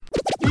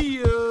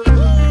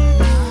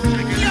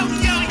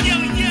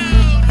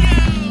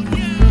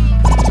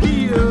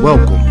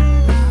Welcome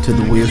to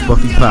the Where's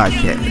Buffy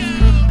podcast,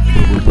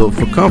 where we're built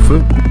for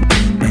comfort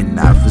and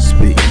not for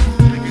speed.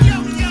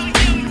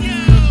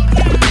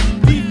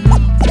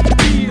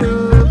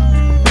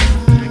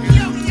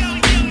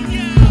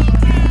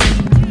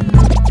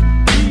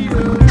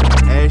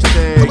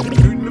 Hashtag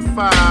shooting the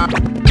five.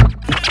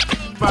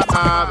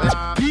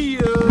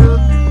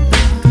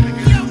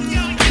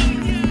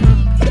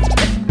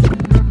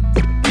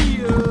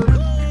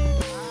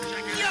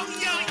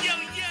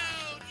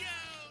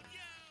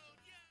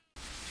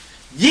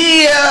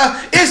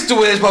 Yeah, it's the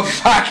Where's Buffy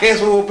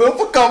podcast where we're built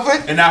for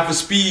comfort and not for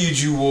speed.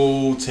 You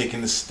all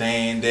taking the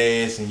stand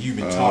ass, and you've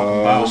been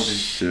talking about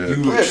shit.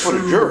 You a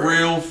true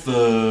real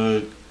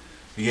thug.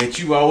 Yet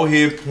you out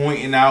here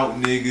pointing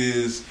out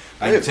niggas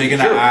like you taking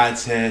an eye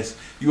test.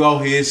 You out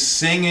here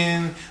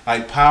singing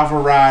like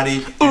Pavarotti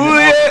in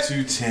the upper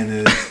two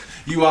tenors.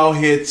 You out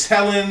here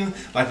telling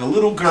like a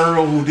little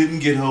girl who didn't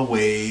get her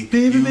way.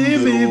 Baby, you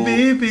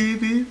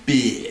baby.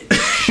 bitch.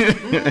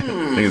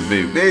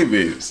 Niggas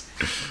babies.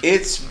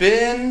 It's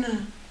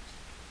been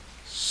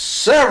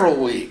several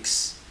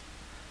weeks.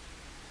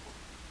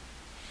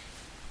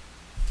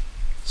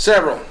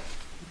 Several.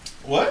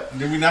 What?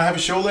 Did we not have a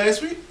show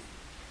last week?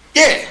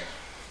 Yeah.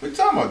 What you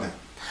talking about then?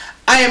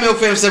 I am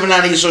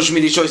IlFam790, your social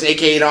media choice,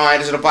 aka Don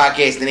Anderson of the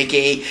podcast, and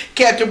aka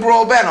Captain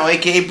Bro Albano,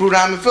 aka Brew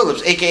Diamond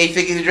Phillips, aka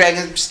Ficky the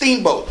Dragon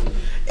Steamboat,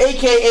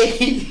 aka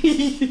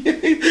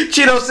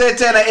Cheeto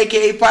Santana,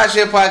 aka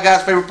Podshare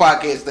Podcast's favorite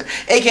podcaster,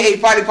 aka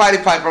Potty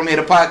Piper. I'm here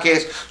to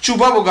podcast Chew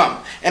Bubblegum,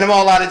 and I'm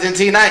all out of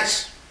DT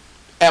Nice,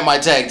 and my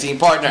tag team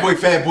partner. Boy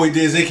Fat Boy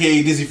Diz,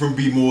 aka Dizzy from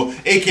B More,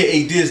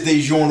 aka Diz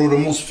DeJourno, the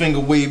most finger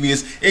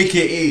waviest,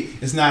 aka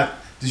it's not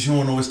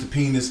DeJourno, it's the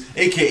penis,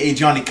 aka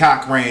Johnny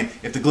Cochran.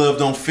 If the glove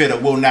don't fit, I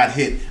will not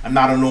hit. I'm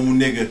not a normal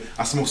nigga.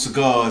 I smoke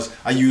cigars,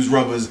 I use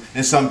rubbers,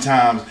 and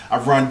sometimes I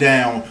run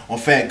down on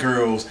fat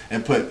girls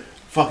and put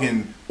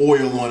fucking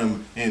oil on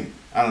them, and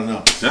I don't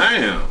know.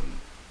 Damn.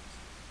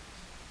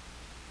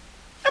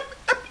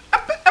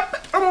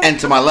 And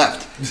to my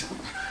left.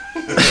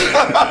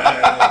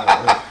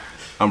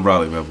 I'm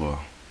Bradley Bad Boy.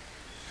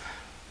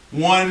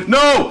 One.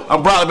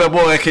 I'm Bradley Bad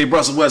Boy, aka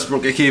Russell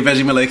Westbrook, aka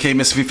Veggie Miller, aka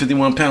Mr.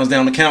 51 pounds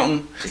down the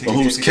counting. But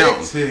who's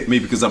counting? Me,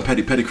 because I'm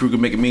Petty Kruger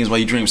making means while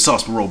you dream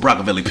sauce parole,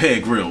 Brockavelli, pear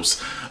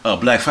grills,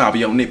 black fiber,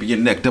 your nip, your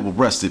neck, double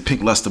breasted,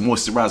 pink luster,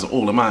 moisturizer,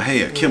 all in my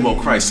hair, Kimbo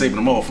Christ, saving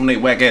them all from their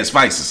whack ass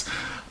vices.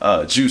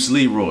 Juice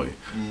Leroy.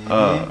 You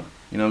know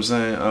what I'm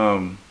saying?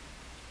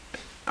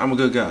 I'm a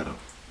good guy though.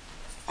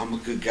 I'm a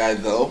good guy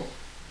though.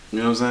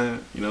 You know what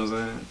I'm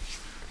saying?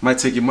 Might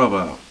take your mother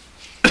out.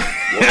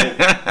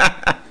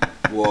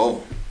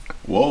 Whoa.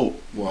 Well,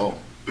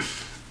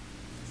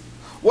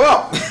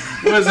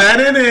 What's that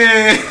in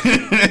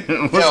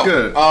it? what's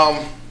good?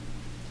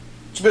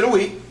 It's been a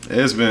week.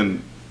 It's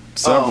been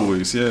several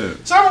weeks, yeah.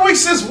 Several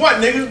weeks since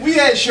what, nigga? We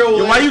had shows.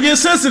 Yo, why you getting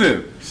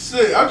sensitive?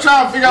 Shit, I'm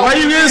trying to figure out Why what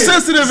you it getting is.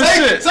 sensitive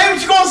and shit? Say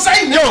what you gonna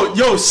say, nigga.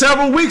 Yo,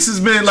 several weeks has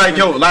been like,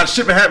 a lot of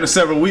shit been happening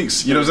several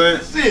weeks. You know what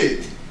I'm saying? Shit.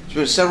 It's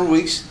been several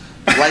weeks.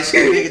 Light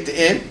skinned nigga at the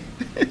end.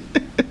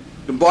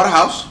 Then bought a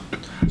house.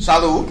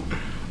 Salud.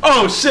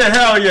 Oh shit,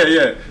 hell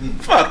yeah.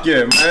 Fuck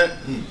yeah,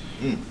 man.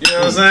 You know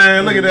what I'm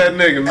saying? Look at that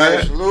nigga, man.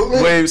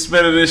 Absolutely. Wave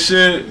spinning this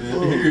shit.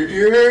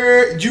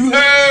 You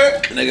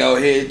heard? Nigga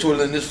out here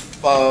twiddling his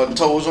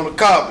toes on the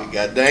carpet.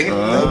 God dang it.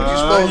 That's what you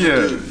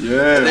supposed to do.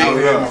 Yeah.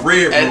 My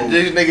red And robe.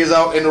 these niggas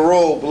out in the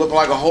robe looking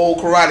like a whole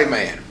karate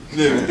man.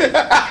 Yeah.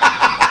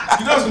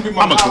 You know it's gonna be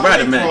my I'm a karate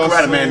Halloween man. cross,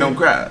 Karate man don't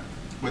cry.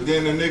 But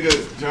then the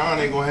nigga John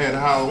ain't gonna have the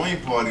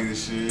Halloween party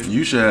this year.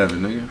 You should have it,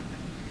 nigga.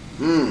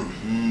 You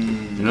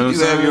know what I'm You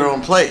saying? have your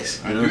own place.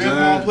 I know do what I'm have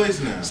my own saying?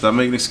 place now. Stop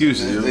making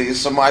excuses, yo. Nigga,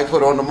 somebody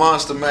put on the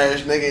monster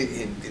mash,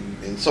 nigga,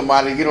 and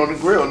somebody get on the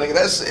grill, nigga.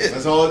 That's it.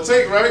 That's all it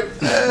take, right?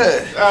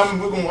 Yeah. I'm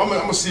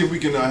gonna see if we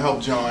can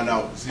help John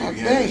out. See if we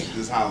can have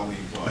this Halloween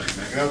party,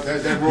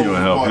 man. That robe gonna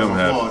help party him for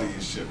have it. party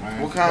and shit,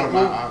 man. What kind of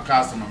my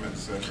costume I meant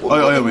to say? What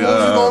you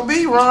gonna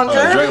be, Ron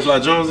Jeremy? Dragonfly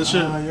Jones and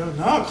shit.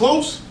 Nah,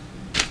 close.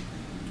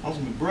 I was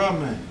gonna be bruh,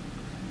 man.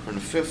 From the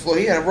 5th floor,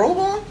 he had a robe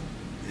on?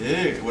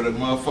 Yeah, with a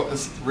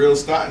motherfucking real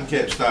starting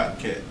cap.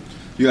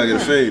 You gotta get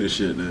a fade and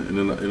shit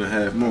in a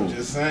half moon.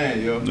 Just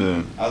saying, yo.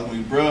 Yeah. I was gonna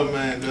be bruh,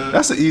 man, dog.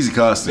 That's an easy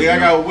costume. Nigga, I yo.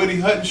 got a Woody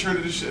Hutton shirt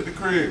of this shit at the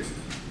crib.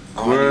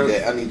 Oh, I need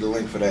that. I need the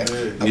link for that.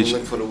 Yeah. I need the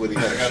link for the Woody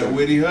I got a Hutton.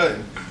 Woody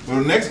Hutton.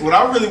 Well, what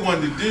I really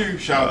wanted to do,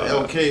 shout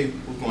out to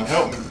LK, was gonna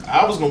help me.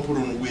 I was gonna put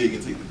on a wig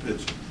and take the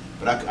picture,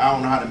 but I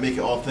don't know how to make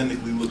it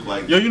authentically look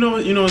like. Yo, you know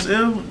what's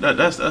ill?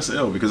 That's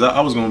ill because I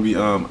was gonna be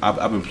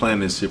I've been planning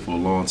this shit for a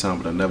long time,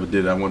 but I never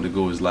did. I wanted to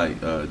go as like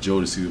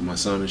Jodeci with my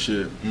son and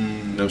shit. You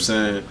know what I'm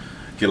saying?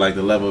 Get like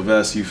the leather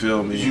vest. You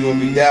feel me? You gonna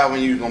be down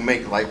when you gonna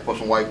make like put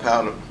some white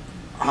powder?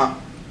 Huh?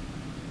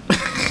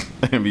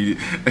 and me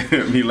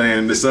laying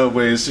in the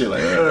subway and shit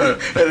like. That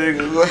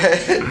nigga go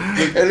ahead.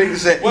 That nigga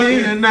said, What?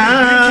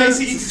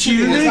 Casey eat the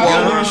chicken with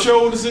all on his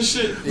shoulders and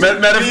shit. Matter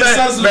of fact,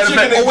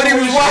 oh, when he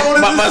was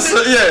walking on my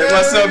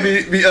son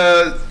be you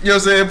know what I'm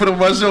saying, put on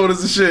my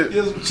shoulders and shit.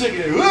 Get some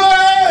chicken.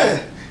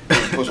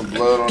 put some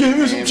blood on Give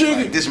me his some hand,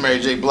 chicken. like, this Mary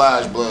J.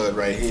 Blige blood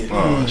right here.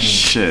 Oh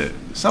shit.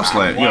 Stop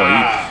slandering. Yo,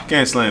 you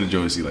can't slander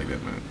Josie like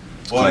that, man.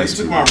 Well, they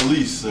took my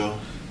release, so.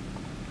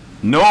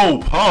 No,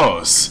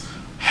 pause.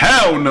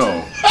 Hell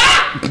no.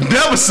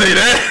 Never say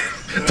that.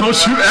 Don't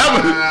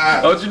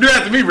you do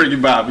that to me, Ricky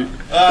Bobby.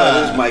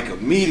 His mic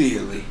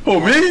immediately. Who,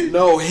 me?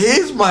 No,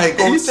 his mic.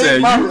 He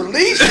said my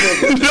release,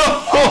 nigga. No,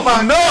 oh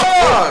my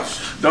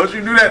gosh. Don't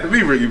you do that to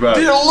me, Ricky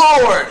Bobby. Dear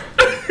Lord.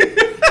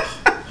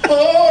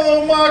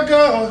 Oh my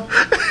God.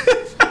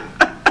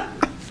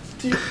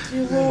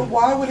 Dear Lord,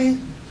 why would you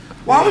say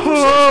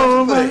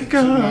such a thing?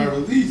 God. My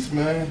release,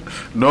 man.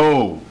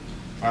 No.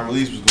 My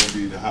release was gonna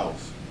be the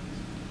house.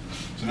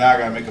 So now I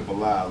gotta make up a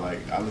lie like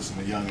I listen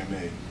to Young and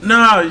May.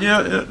 Nah.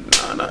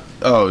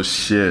 Oh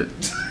shit.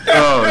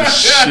 Oh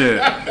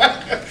shit.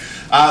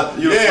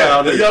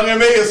 The Young and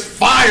May is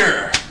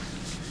fire.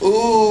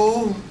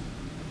 Ooh.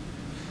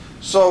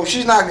 So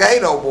she's not gay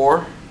no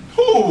more.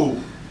 Who?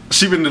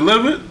 She been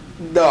delivered?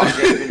 No,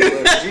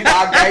 she's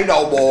not gay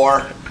no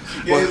more.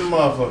 Gay as a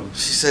motherfucker.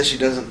 She says she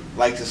doesn't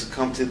like to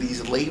succumb to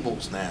these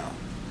labels now.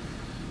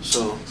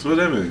 So what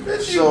that mean?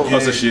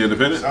 So she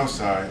independent? I'm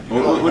sorry.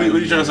 What are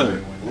you trying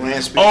to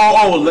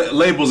say?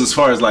 Labels as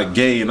far as like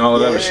gay and all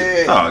of that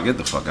shit. Oh, get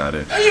the fuck out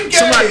of here. Are you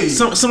gay?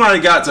 Somebody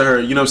got to her,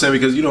 you know what I'm saying?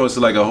 Because it's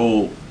like a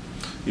whole,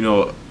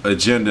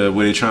 agenda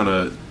where they're trying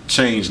to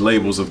change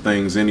labels of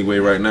things anyway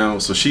right now.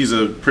 So she's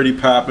a pretty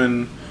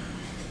poppin'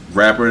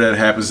 rapper that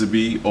happens to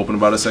be open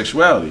about her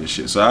sexuality and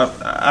shit. So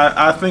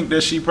I think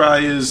that she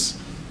probably is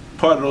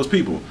part of those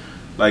people.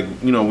 Like,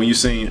 when you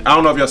seen, I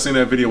don't know if y'all seen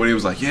that video where he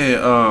was like,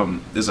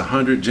 there's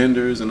 100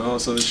 genders and all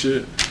this other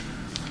shit.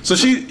 So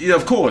she,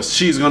 of course,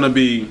 she's gonna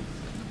be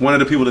one of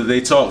the people that they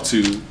talk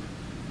to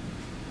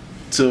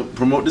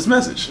promote this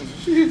message.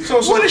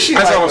 So what is she?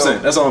 That's like, all I'm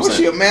saying. That's all I'm saying. Was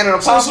she a man of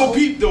the possible? So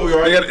peep though,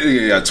 right?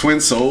 You got twin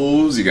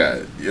souls. You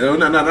got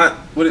not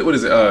what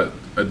is it? A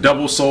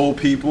double soul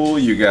people.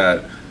 You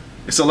got.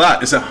 It's a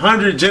lot. It's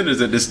 100 genders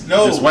that this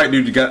white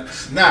dude got.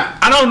 Nah.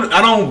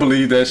 I don't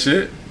believe that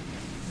shit.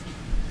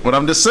 But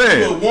I'm just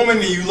saying. You're a woman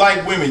and you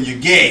like women, you're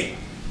gay.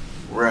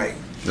 Right.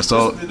 That's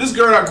all. This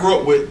girl I grew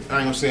up with, I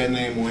ain't gonna say her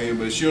name on here,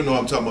 but she'll know what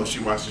I'm talking about. She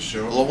watched the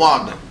show.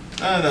 LaWanda.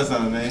 That's not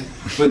her name.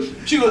 But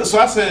she was. So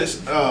I said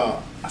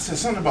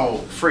something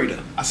about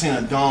Frida. I seen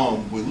a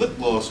dom with lip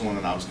gloss on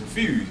and I was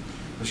confused.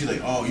 But she's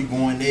like, "Oh, you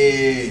going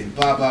there?" And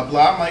blah blah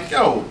blah. I'm like,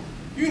 "Yo,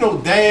 you know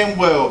damn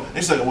well." And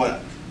she's like,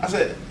 "What?" I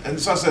said, and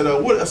so I said,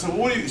 "What?" I said,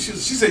 "What do you?" She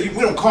said,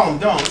 "We don't call him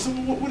dumb." I said,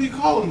 "What do you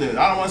call him then?"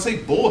 I don't want to say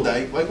bull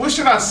dyke. Like, what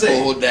should I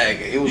say? Bull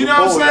dagger. It was you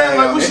know what I'm saying?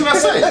 Like, what should I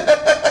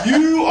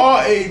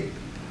say?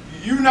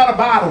 You're not a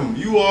bottom.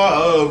 You are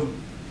a.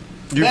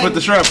 You put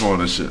the strap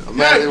on and shit.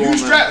 Yeah, you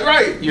strap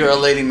right. You're a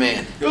lady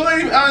man. You're a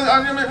lady.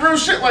 I mean, real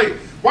shit. Like,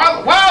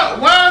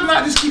 why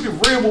not just keep it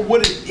real with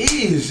what it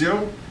is,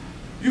 yo?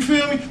 You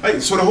feel me?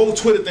 Like, so the whole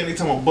Twitter thing, they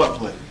talking about butt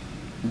play.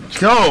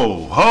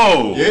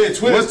 Ho! Yeah,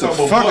 Twitter. What the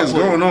fuck is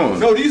going on?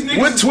 No, these niggas.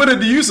 What Twitter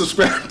do you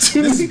subscribe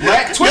to? This is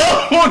Black Twitter.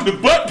 Yo, on the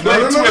butt play.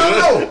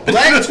 No.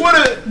 Black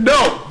Twitter.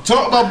 No.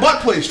 Talk about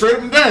butt play straight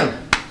up and down.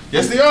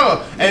 Yes, they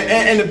are.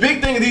 And the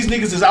big thing of these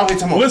niggas is out here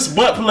talking about. What's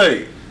butt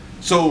play?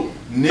 So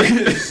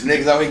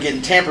niggas out here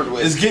getting tampered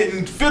with. Is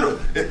getting fiddled.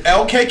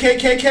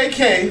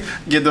 LKKKKK.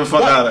 Get the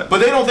fuck out of it. But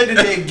they don't think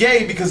that they're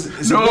gay because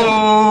it's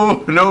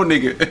no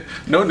nigga.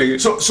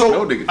 So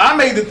no nigga. I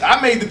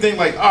made the thing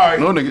like, all right.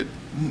 No nigga.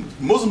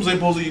 Muslims ain't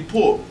supposed to eat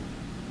pork,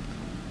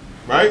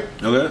 right?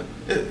 Okay.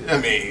 I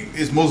mean,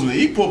 it's Muslims that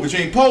eat pork, but you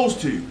ain't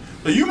supposed to.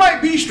 But you might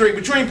be straight,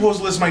 but you ain't supposed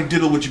to let somebody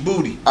diddle with your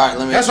booty. All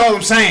right, That's all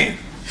I'm saying.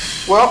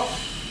 Well,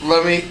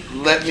 let me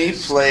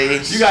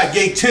play. You got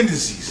gay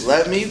tendencies.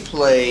 Let me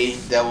play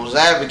devil's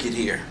advocate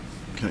here.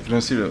 Can I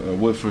see the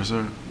wood for a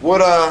second?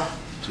 What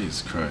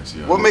Jesus Christ,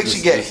 yo. What makes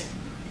you gay?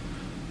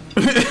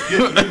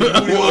 You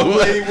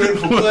play with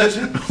for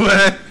pleasure.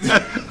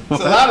 It's a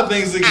lot of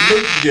things that can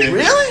make you gay.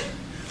 Really?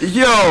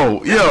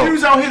 Yo.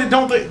 Dudes out here that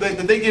don't think that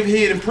they give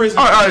head in prison.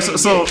 All right.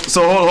 So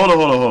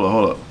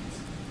hold up.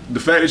 The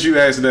fact that you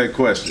asked that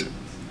question.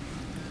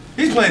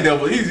 He's playing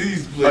devil.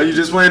 He's playing. Are you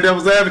just playing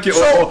devil's advocate,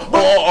 or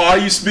are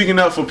you speaking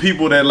up for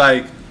people that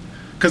like?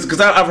 Because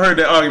I've heard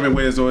that argument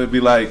where it'd be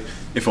like,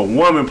 if a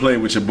woman play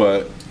with your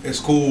butt,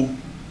 it's cool.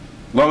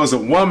 As long as a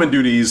woman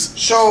do these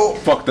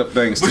fucked up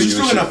things to you. But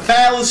you're still in a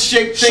phallus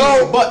shaped thing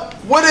in the butt.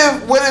 What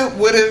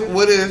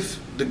if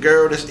the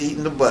girl that's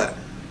eating the butt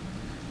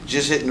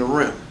just hitting the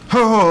rim?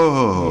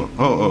 Oh.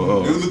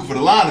 You're looking for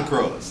the line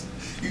across.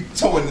 You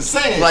towing the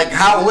sand. Like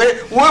how? What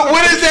is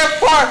that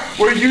part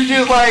where you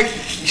just like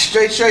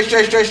straight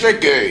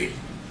gay?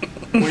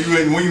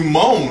 When you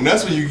moan,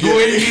 that's when you get.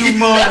 When you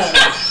moan.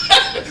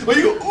 When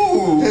you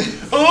ooh.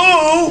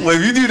 Well,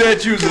 if you do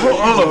that, you hold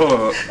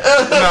on.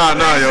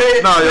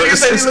 Nah, yo.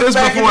 It's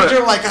before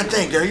that. Like, I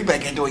think, girl, you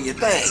back in doing your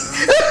thing.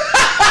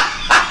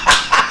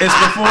 It's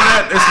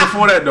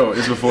before that though.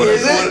 It's before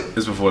that.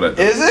 It's before that.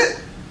 Is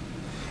it?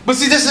 But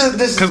see, this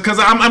is because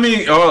I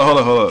mean,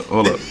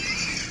 hold up.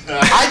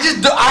 I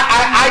ain't gonna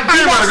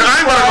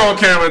go on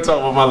camera and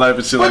talk about my life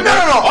and shit like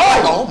that. No.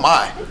 Oh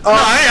my. No,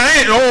 I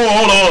ain't.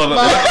 Hold on.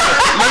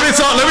 Let me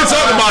talk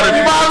about it.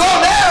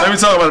 Let Let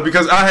me talk about it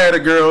because I had a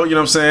girl, you know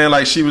what I'm saying?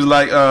 Like she was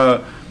like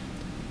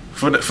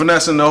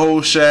finessing the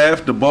whole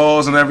shaft, the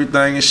balls and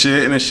everything and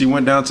shit, and then she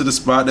went down to the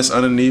spot that's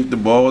underneath the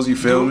balls, you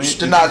feel me?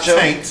 The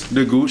nacho.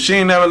 The gooch. She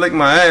ain't never licked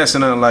my ass or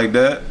nothing like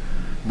that.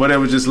 But it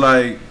was just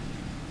like,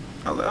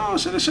 I was like, oh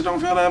shit, this shit don't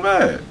feel that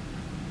bad.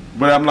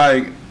 But I'm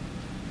like,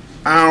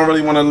 I don't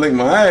really want to lick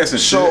my ass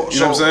and shit. You know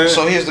what I'm saying?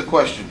 So here's the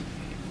question.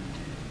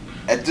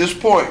 At this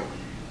point,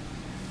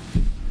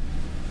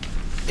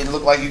 it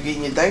looked like you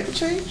getting your diaper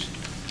changed?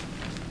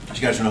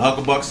 You got you in a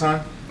hucklebuck,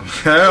 son?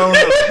 Hell no.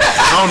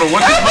 I don't know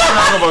what the fuck I'm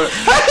talking about.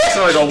 It's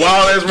like a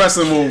wild ass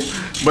wrestling move.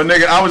 But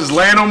nigga, I was just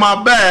laying on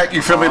my back,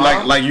 you feel me?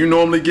 Like you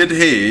normally get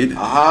head.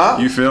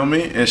 You feel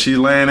me? And she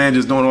laying there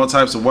just doing all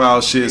types of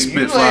wild shit,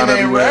 spit flying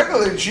everywhere.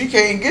 Regular, she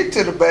can't get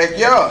to the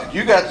backyard.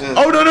 You got to.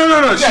 Oh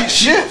no.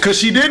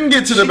 She didn't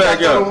get to the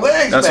backyard.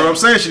 That's what I'm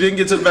saying. She didn't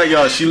get to the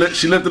backyard. She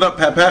lifted up,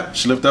 pat.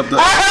 She lifted up the.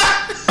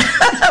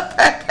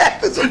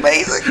 That's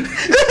amazing.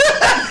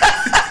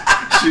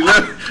 She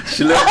lifted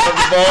up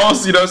the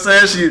balls. You know what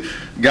I'm saying?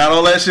 She got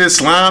all that shit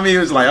slimy. It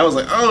was like I was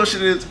like, oh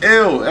shit, it's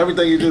ill.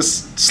 Everything is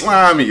just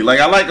slimy. Like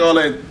I like all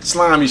that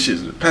slimy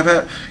shit.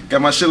 Pat.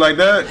 Got my shit like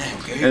that.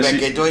 Okay, you better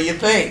get doing your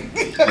thing.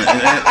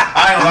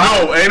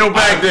 No, ain't no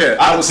back there.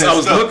 I was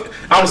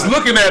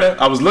looking at her.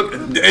 I was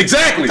looking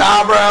exactly.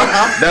 Tom Brown.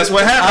 Huh? That's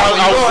what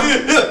happened.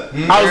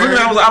 I was looking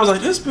at her. I was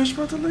like, this bitch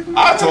about to lick me.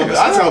 I told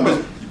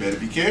bitch, you better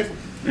be careful.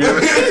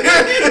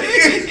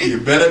 You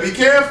better be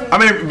careful. I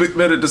mean,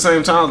 but at the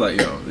same time,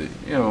 like, yo,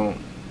 you know,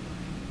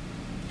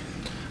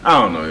 I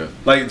don't know, yo.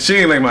 Like, she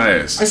ain't like my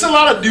ass. It's a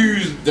lot of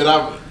dudes that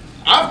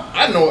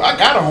I know. I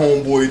got a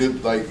homeboy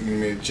that like,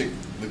 man, chick.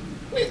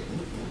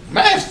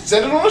 Mav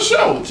said it on the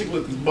show. Chick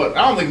licked his butt.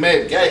 I don't think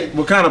Mav gay.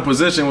 What kind of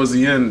position was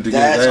he in to get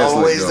That's his ass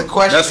always licked, the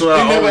question. That's what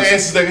I never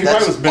answers that. He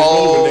probably was bent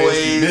over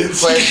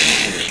nasty.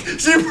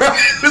 She probably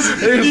was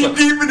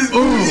deep in his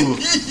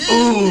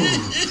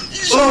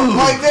So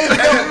like that.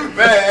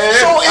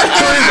 So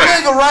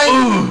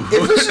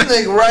if this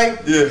nigga right,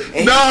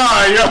 yeah.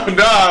 Nah,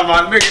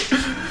 my nigga.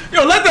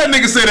 Yo, let that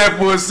nigga say that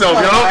for himself.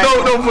 Yo,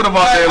 don't put him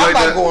out there like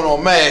that. I'm not going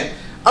on, man.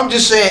 I'm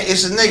just saying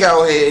it's a nigga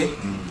out here,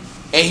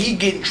 and he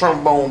getting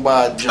tromboned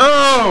by a jump.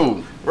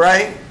 Oh,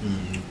 right.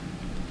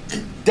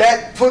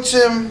 That puts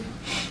him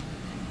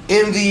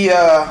in the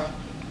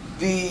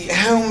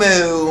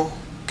homo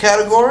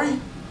category.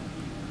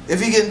 If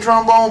he getting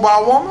tromboned by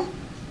a woman.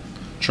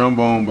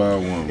 Trombone by a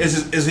woman.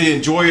 Is he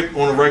enjoy it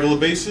on a regular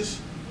basis?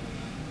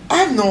 I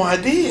have no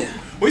idea.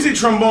 When you say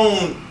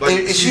trombone,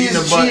 like she eating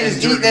the butt and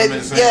jerking them at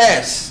the same time?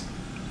 Yes.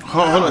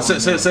 Hold on. Say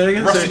it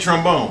again. Rusty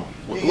trombone.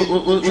 What's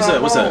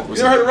that?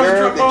 You ever heard of rusty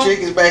trombone? The chick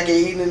is back here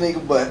eating the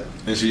nigga butt.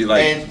 And she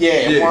like, and I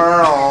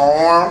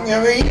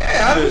mean,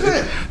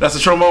 that's a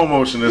trombone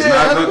motion. That's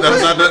not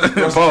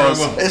the pause.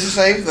 It's the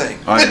same thing.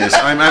 I'm just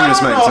I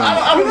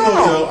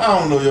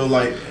don't know, yo.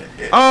 Like,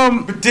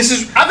 but this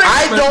is. I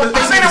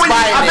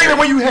think that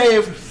when you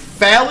have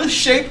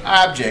phallus-shaped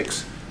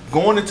objects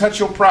going to touch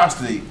your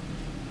prostate,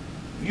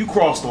 you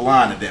cross the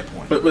line at that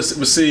point. But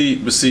see,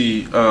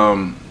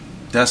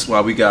 that's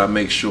why we gotta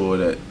make sure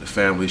that the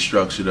family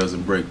structure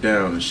doesn't break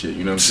down and shit.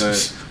 You know what I'm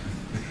saying?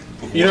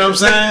 You know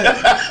what I'm saying?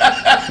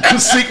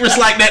 Cause secrets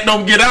like that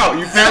don't get out.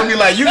 You feel me?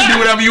 Like you can do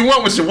whatever you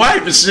want with your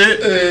wife and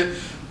shit.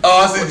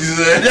 I see what you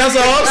said. That's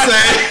all I'm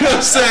saying. You know what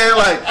I'm saying?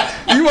 Like,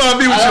 you want to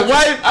be with your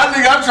wife. I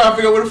think I'm trying to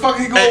figure out where the fuck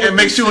he going. And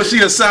make sure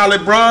she a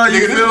solid broad.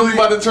 You feel me?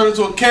 About to turn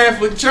into a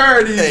Catholic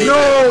charity. Hey,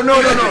 no.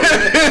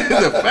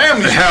 It's a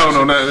family. Hell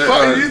no.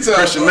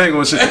 Christian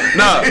mingle and shit.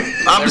 Nah,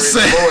 I'm just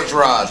saying.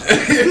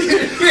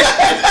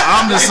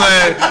 I'm just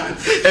saying.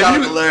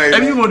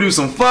 If you gonna do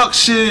some fuck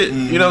shit,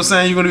 you know what I'm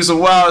saying? You gonna do some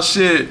wild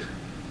shit.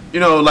 You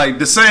know, like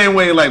the same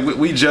way like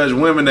we judge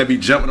women that be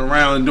jumping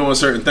around and doing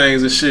certain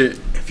things and shit.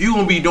 If you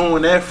gonna be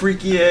doing that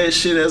freaky ass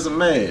shit as a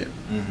man,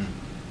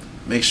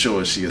 make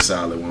sure she a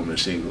solid woman.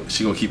 She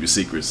gonna keep your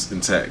secrets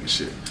intact and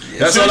shit.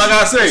 Yeah, that's all I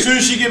gotta say. As soon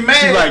as she get mad,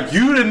 she like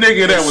you the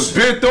nigga that was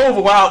bent over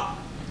while.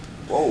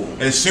 Whoa.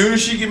 As soon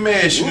as she get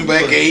mad, she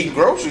back and eating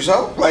groceries,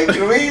 huh? Like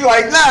you know what I mean?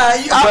 Like nah.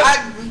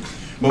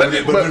 But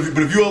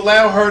if you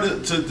allow her to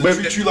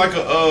treat you like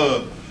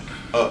a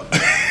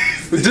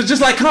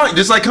just like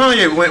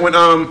Kanye when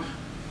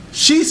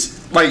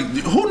she's like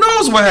who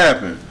knows what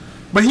happened.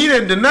 But he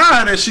didn't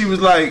deny that she was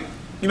like,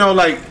 you know,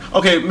 like,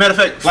 okay, matter of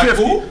fact, like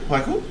who?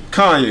 Like who?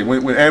 Kanye,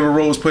 when Amber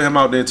Rose put him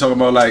out there talking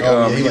about like,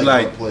 he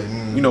like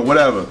you know,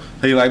 whatever.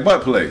 He like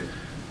butt play.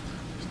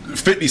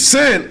 50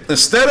 Cent,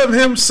 instead of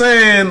him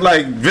saying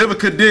like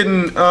Vivica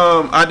didn't,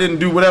 I didn't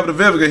do whatever to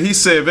Vivica, he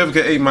said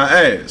Vivica ate my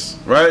ass,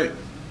 right?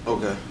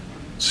 Okay.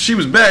 So she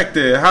was back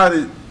there. How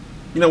did,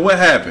 you know, what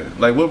happened?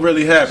 Like, what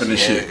really happened and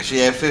shit? She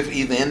had fifth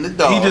either in the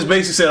dog. He just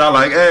basically said, I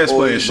like ass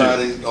play and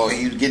shit. Or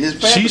he was getting his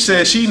pants. She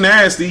said she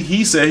nasty.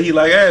 He said he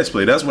like ass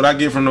play. That's what I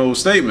get from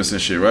those statements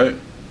and shit, right?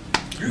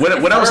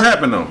 What else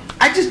happened though?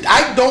 I'm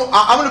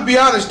gonna be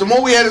honest. The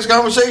more we had this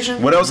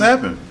conversation, what else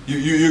happened?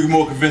 You're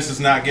more convinced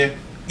it's not gay?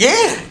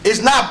 Yeah,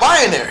 it's not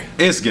binary.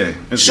 It's gay.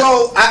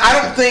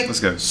 I don't think. It's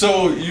gay.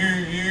 So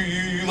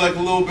you like a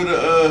little bit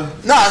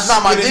of No, it's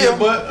not my spit in deal. your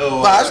butt?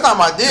 Oh, No, it's not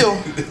my deal.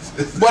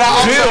 But I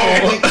also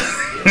think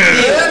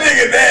that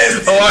nigga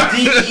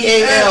nasty.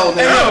 DEAL,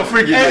 nigga. Yo,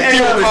 freaky. Yo,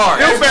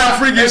 found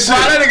freaky shit.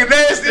 That nigga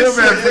nasty. Yo,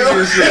 found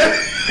freaky shit.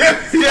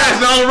 He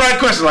asked all the right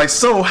questions. Like,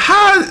 so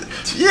how?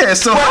 Yeah,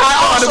 so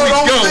how do we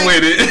go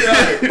with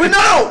it? But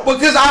no,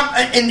 because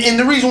and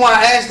the reason why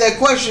I asked that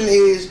question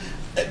is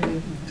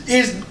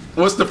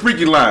what's the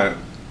freaky line?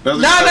 Not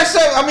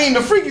necessarily. I mean,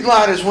 the freaky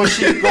line is when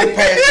she go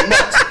past the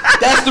nuts.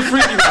 That's the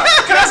freaky line.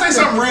 Can I say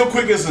something real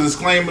quick as a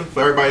disclaimer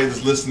for everybody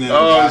that's listening?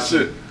 Oh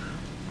shit!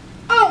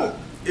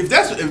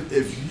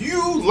 If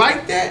you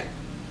like that,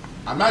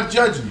 I'm not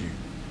judging you.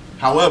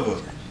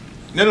 However,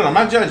 no, I'm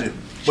not judging.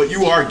 But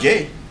you are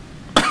gay.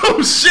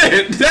 Oh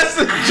shit! That's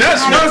a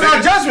judgment. No, it's not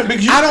a judgment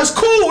because it's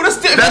cool. That's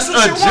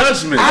a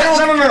judgment.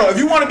 No. If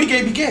you want to be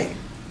gay, be gay.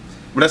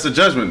 But that's a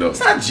judgment, though. It's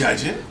not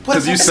judging.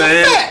 Because you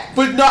saying.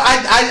 But no,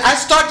 I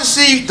start to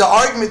see the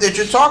argument that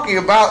you're talking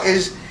about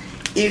is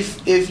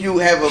if you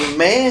have a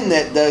man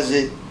that does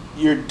it,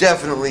 you're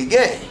definitely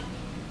gay.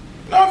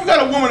 No, if you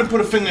got a woman to put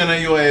a finger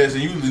in your ass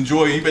and you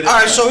enjoy it, you better. All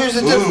right, so here's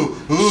the difference.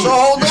 So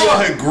hold on. You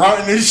out here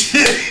grunting and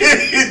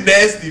shit,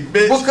 nasty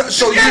bitch.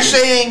 So you're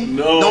saying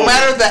no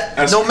matter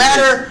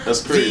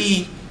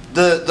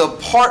the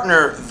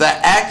partner, the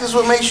act is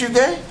what makes you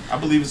gay? I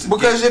believe it's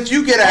because if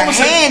you get a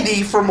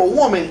handy from a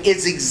woman,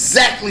 it's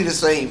exactly the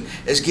same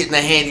as getting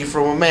a handy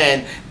from a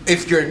man.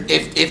 If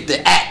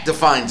the act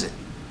defines it.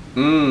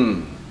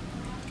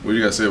 What do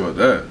you gotta say about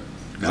that?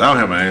 Because I don't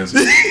have my answer.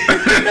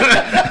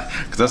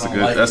 Because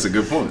that's a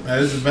good point. That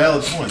is a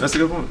valid point. That's a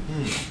good point.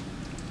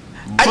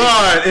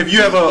 But if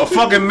you have a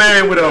fucking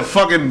man with a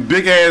fucking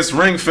big ass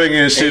ring finger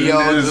and shit,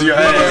 is your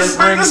ass.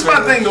 This is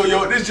my thing though,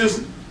 yo.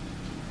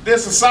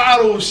 There's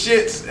societal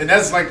shits, and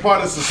that's like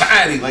part of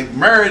society. Like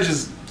marriage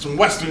is some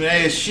Western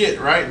ass shit,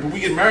 right? But we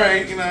get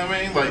married, you know what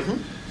I mean? Like,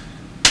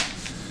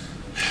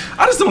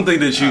 I just don't think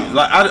that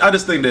I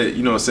just think that,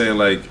 you know what I'm saying,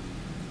 like,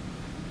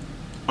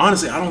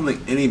 honestly, I don't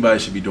think anybody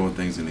should be doing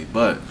things in their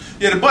butt.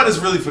 Yeah, the butt is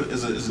really for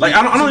like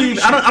I don't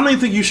even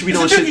think you should be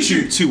doing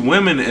shit to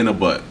women in a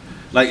butt.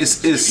 Like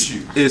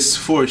it's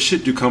for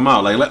shit to come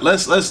out. Like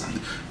let's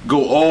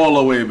go all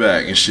the way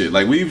back and shit.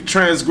 Like we've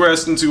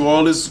transgressed into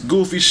all this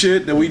goofy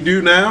shit that we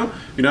do now.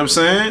 You know what I'm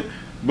saying?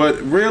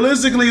 But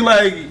realistically,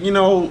 like, you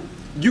know,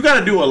 you got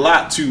to do a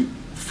lot to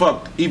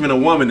fuck even a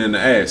woman in the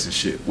ass and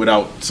shit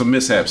without some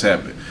mishaps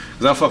happening.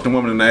 Because I fucked a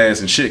woman in the ass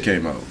and shit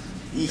came out.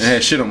 And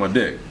had shit on my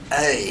dick.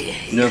 Hey,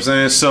 you know what I'm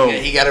saying? So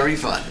he got a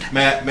refund.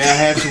 May I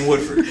have some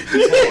Woodford?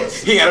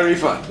 He got a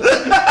refund.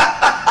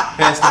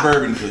 Pass the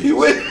bourbon, please.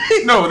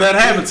 No, that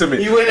happened to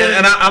me.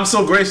 And I'm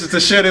so gracious to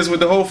share this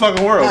with the whole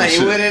fucking world. Nah, he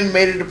went in and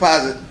made a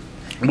deposit.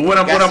 But what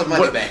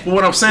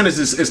I'm saying is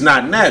it's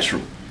not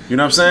natural. You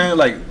know what I'm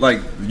saying?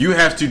 Like you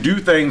have to do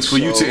things for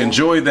you to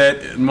enjoy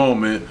that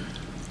moment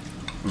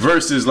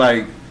versus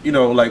like, you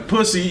know, like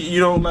pussy,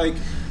 you know, like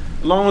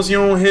as long as you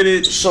don't hit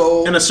it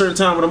in a certain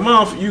time of the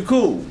month, you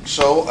cool.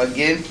 So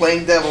again,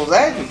 playing devil's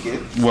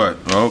advocate. What?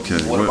 Okay.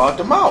 What about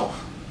the mouth?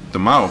 The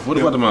mouth. What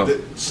about the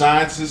mouth?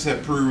 Scientists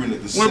have proven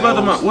that the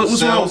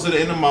cells that are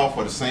in the mouth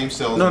are the same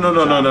cells.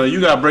 No. You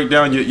gotta break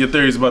down your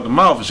theories about the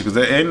mouth and shit, because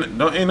there ain't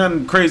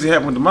nothing crazy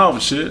happening with the mouth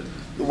and shit.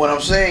 What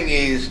I'm saying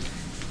is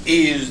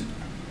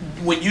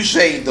when you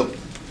say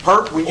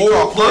when you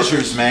oral talk pleasures,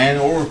 purpose, man,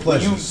 oral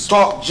pleasures. When you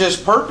talk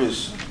just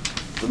purpose,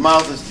 the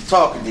mouth is the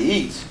talk and the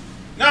eat.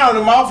 No,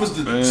 the mouth is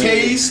the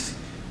taste,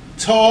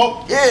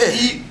 talk,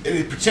 eat, and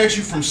it protects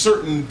you from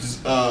certain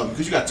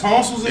because you got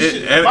tonsils and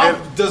shit. The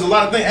mouth does a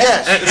lot of things.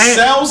 The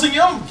cells in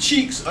your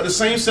cheeks are the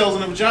same cells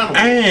in the vagina.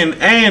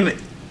 And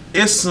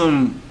it's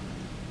some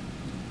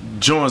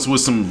joints with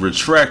some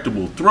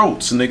retractable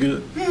throats,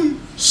 nigga.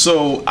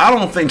 So I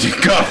don't think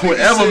God would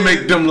ever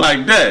make them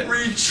like that.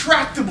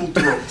 Retractable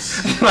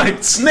throats.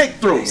 Like snake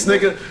throats,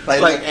 nigga.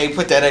 Like, hey,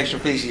 put that extra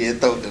piece in your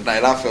throat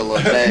tonight. I feel a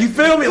little bad. You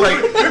feel me?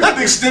 Like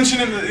the extension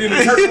in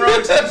the curtain rod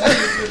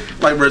extension.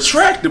 Like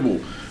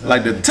retractable.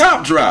 Like the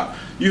top drop.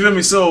 You feel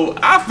me? So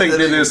I think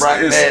that it's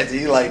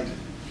he like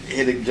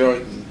hit a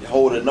joint and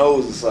hold a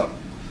nose or something.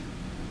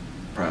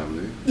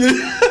 Probably.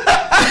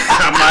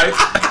 I might.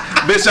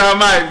 Bitch, I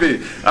might be.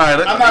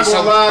 Alright, I'm not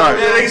gonna lie.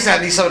 I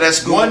need some of that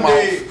school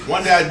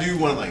One day I do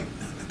want like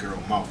the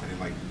girl mouth and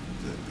like.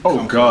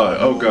 Oh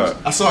God.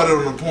 I saw that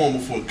on the poem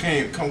before it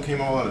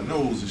came all out of the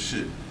nose and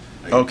shit.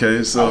 Like,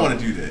 okay, so I want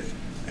to do that.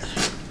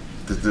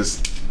 This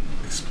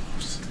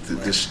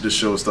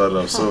show started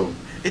off so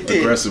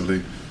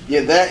aggressively.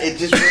 Yeah, it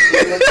just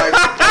looked like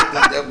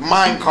the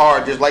mine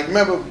card, just like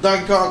remember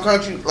Donkey Kong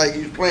Country, like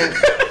you was playing,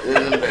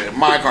 the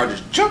mine card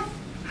just jump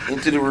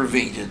into the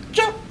ravine, just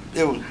jump.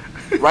 It was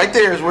right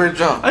there is where it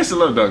jumped. I used to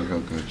love Donkey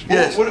Kong Country.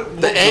 Yes,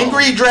 the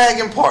angry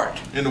dragon part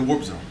in the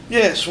warp zone.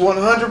 Yes,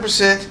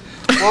 100%.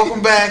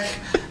 Welcome back,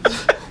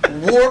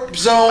 warp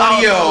zone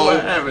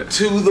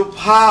to the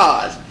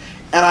pod.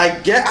 And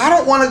I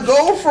don't want to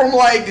go from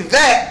like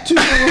that to the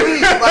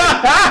ravine.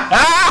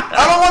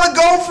 I don't want to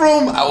go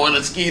from I want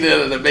to ski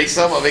there to make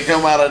some of it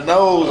come out of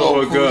nose.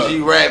 Oh,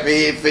 Coogee rap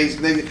head face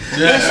nigga.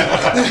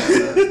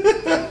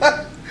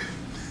 Yeah.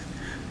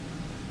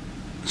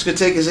 It's gonna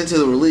take us into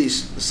the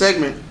release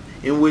segment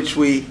in which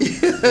we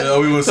we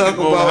want to talk skip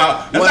over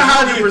how. That's not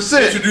how we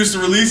 100%. introduce the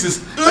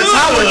releases. That's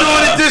how we're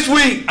doing it this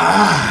week.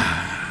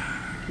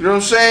 You know what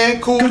I'm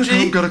saying? Cool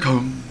G. Gotta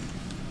come.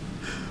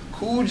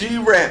 Cool G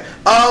rap.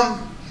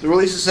 The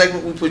releases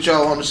segment, we put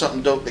y'all on to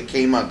something dope that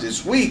came out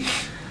this week.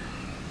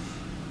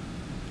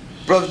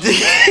 Brother D.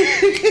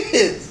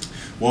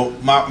 Well,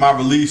 my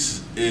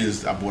release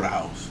is I bought a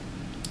house.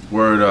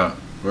 Word up.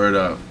 Word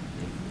up.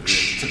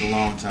 It took a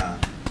long time.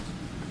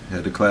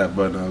 Had the clap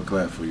button. I'll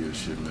clap for you and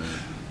shit, man.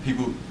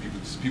 People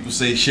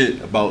say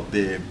shit about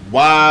their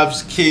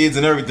wives, kids,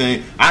 and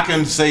everything. I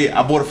can say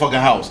I bought a fucking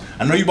house.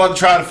 I know you about to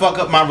try to fuck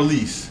up my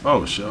release.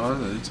 Oh, sure.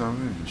 You tell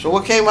me. So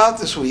what came out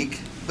this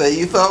week that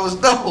you thought was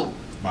dope?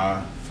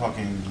 My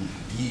fucking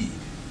deed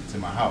to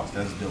my house.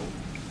 That's dope.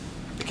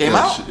 It came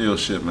out? Ill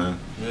shit, man.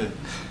 Yeah.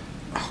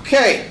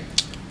 Okay.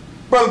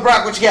 Brother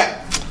Brock, what you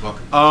got? Fuck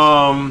it.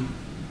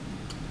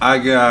 I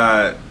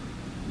got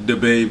The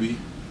Baby.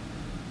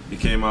 It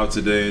came out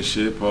today and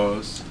shit.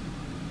 Pause.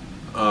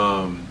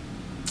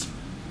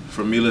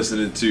 From me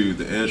listening to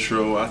the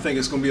intro, I think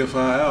it's gonna be a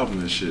fire album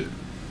and shit.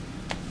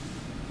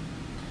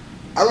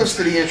 I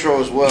listened to the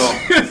intro as well.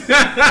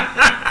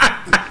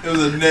 It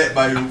was a net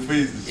by your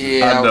faces.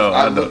 Yeah, I know.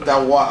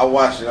 I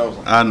watched it. I was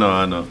like, I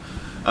know.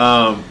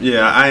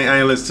 Yeah, I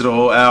ain't listened to the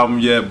whole album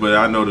yet, but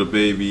I know The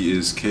Baby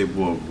is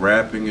capable of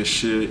rapping and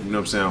shit. You know what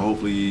I'm saying?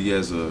 Hopefully he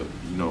has a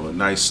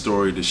nice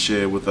story to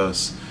share with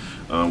us.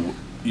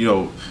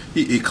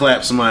 He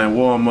clapped somebody in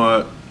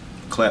Walmart,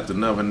 clapped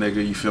another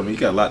nigga. You feel me? He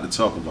got a lot to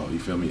talk about. You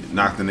feel me?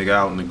 Knocked the nigga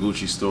out in the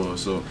Gucci store.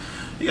 So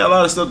he got a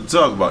lot of stuff to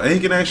talk about, and he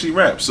can actually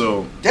rap.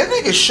 So that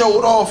nigga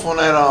showed off on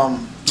that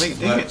on the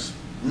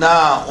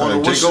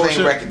what's J. Cole his name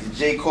shit? record, the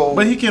J. Cole.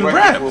 But he can record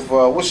rap. with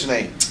what's his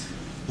name?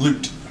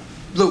 Luke.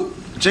 Luke.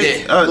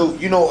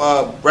 Luke. You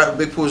know, Rap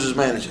Big Pooh's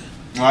manager.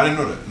 No, I didn't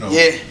know that. No.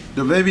 Yeah.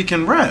 The Baby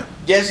can rap.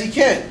 Yes, he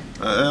can.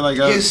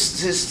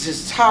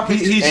 His topic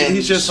and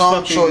he's just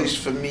song fucking, choice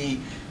for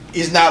me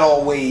is not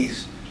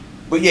always.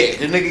 But yeah,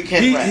 the nigga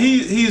can rap.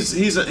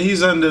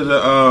 He's under the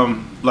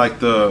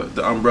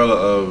the umbrella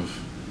of,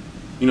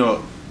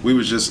 we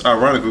was just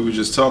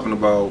talking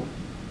about,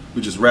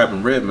 we just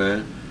rapping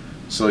Redman.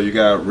 So you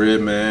got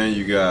Redman,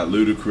 you got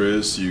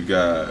Ludacris, you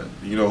got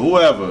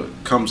whoever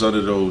comes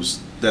under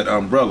that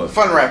umbrella.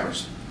 Fun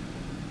rappers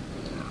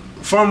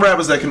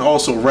that can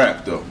also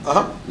rap though.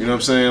 You know what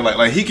I'm saying?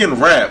 Like he can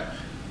rap,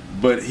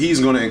 but he's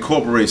gonna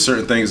incorporate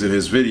certain things in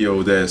his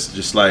video that's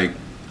just like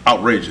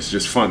outrageous,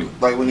 just funny.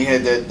 Like when he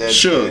had that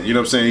Sure, you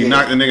know what I'm saying? He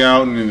knocked the nigga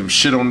out and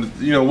shit on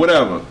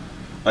whatever.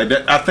 Like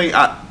that. I think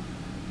I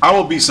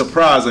would be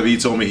surprised if he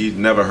told me he'd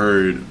never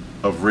heard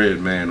of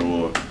Redman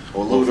or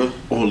Luda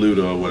or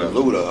whatever.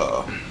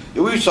 Luda.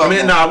 Yeah, we were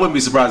talking. I wouldn't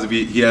be surprised if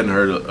he hadn't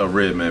heard of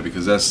Redman,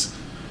 because that's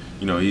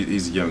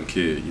he's a young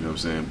kid. You know what I'm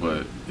saying?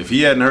 But if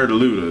he hadn't heard of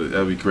Luda,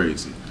 that'd be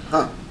crazy.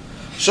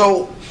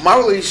 So my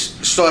release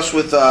starts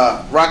with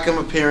Rakim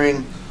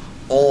appearing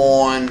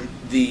on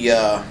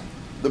the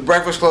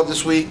Breakfast Club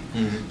this week.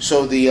 Mm-hmm.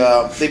 So they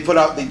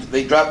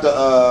dropped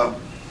the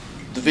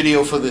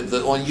video for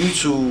the on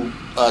YouTube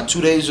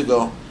 2 days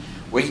ago,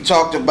 where he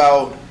talked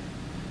about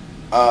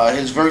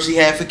his verse he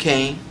had for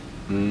Kane.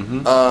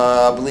 Mm-hmm.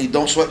 I believe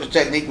 "Don't Sweat the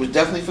Technique" was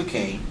definitely for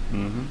Kane.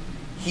 Mm-hmm.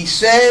 He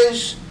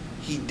says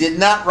he did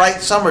not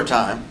write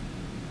 "Summertime."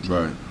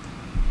 Right.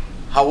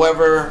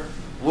 However,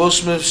 Will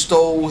Smith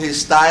stole his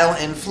style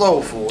and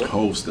flow for it.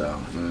 Whole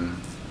style, man.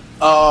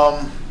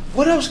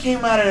 What else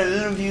came out of that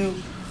interview?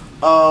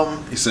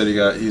 He said he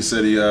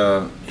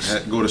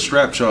had to go to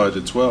strap charge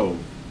at 12.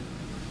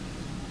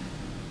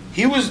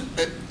 He was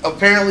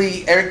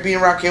apparently Eric B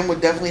and Rakim were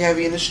definitely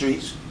heavy in the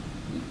streets.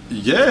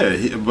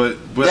 Yeah, but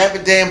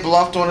Dapper Dan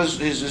bluffed on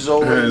his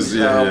old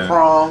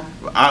prom.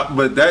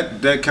 But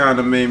that kind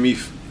of made me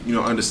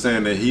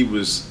understand that he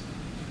was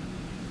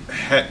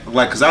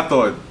because I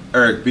thought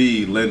Eric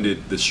B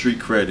lended the street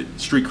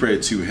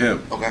cred to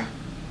him. Okay.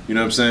 You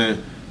know what I'm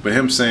saying? But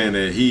him saying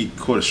that he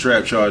caught a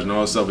strap charge and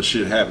all this other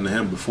shit happened to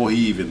him before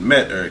he even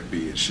met Eric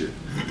B and shit.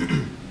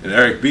 And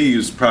Eric B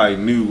was probably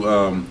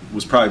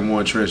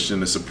more entrenched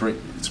in the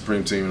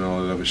Supreme Team and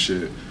all that other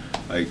shit.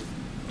 Like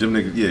them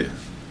niggas, yeah.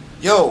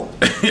 Yo.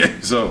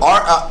 So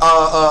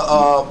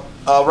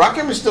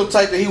Rakim is still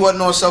tight that he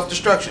wasn't on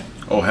self-destruction.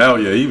 Oh hell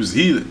yeah,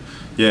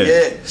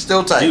 Yeah,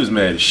 still tight. He was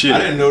mad as shit. I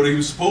didn't know that he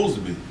was supposed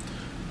to be.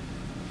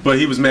 But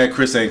he was mad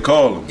Chris ain't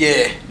called him.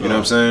 Yeah. You know what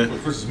I'm saying? Well,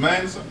 Chris is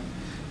mad or something?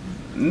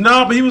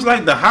 No, but he was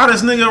like the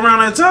hottest nigga around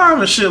that time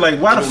and shit. Like,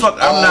 why the fuck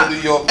I'm not?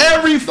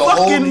 Every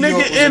fucking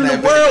nigga in the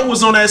world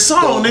was on that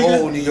song, nigga. The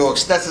whole New York,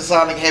 Stetson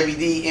Sonic, Heavy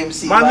D,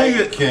 MC. My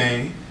nigga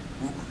Kane.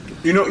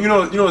 You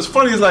know what's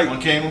funny is like one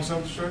Kane on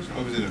self-destruction.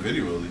 Or was in the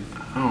video at least?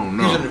 I don't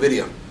know. He was in the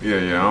video.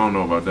 Yeah, I don't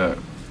know about that.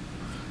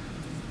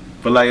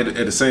 But like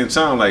at the same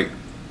time, like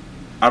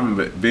I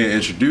remember being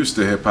introduced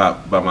to hip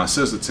hop by my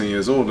sister 10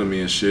 years older than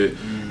me and shit,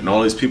 and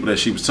all these people that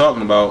she was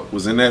talking about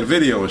was in that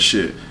video and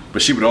shit.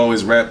 But she would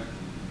always rap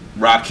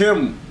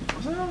Rakim. I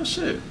was like, oh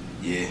shit.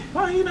 Yeah.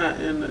 Why he not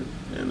in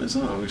the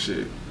song and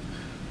shit?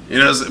 You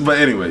know, but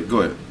anyway,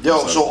 go ahead.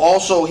 Yo, so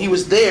also he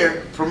was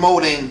there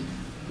promoting,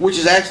 which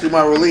is actually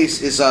my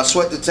release, is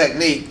Sweat the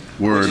Technique.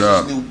 Word which is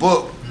up. his new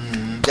book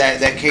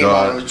that came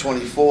out on the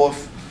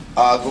 24th.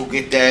 Go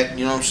get that,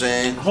 you know what I'm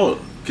saying? Hold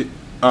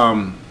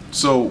on.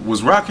 So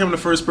was Rakim the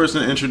first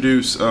person to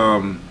introduce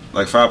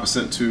like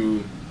 5%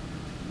 to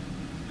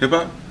hip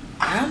hop?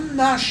 I'm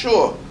not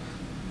sure.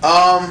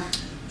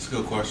 That's a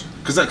good question.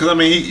 Cause I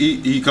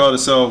mean he called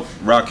himself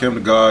Rakim the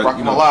God.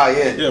 Rakim Allah,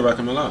 yeah. Yeah,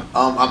 Rakim Allah.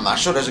 I'm not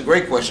sure. That's a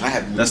great question.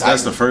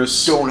 That's the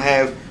first. Don't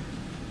have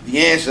the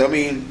answer. I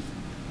mean,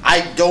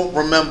 I don't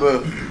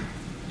remember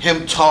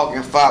him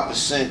talking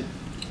 5%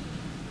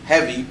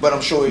 heavy, but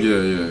I'm sure.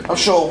 Yeah. I'm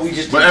sure we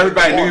just. But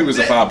everybody knew he was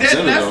a 5%. That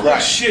Netflix though.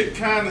 shit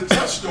kind of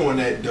touched on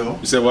that though.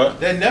 You said what?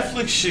 That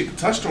Netflix shit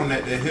touched on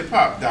that hip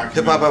hop documentary.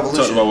 Hip Hop Evolution.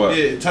 Talked about what?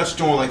 Yeah, it touched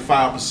on like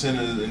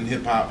 5% in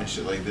hip hop and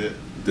shit like that.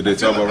 Did they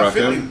talk about I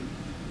feel Rakim? like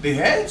they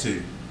had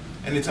to,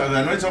 and I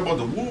know they talk about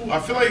the Woo.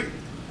 I feel like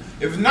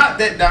if not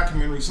that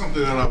documentary,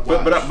 something that I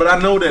watched. But I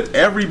know that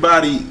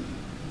everybody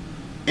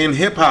in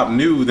hip hop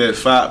knew that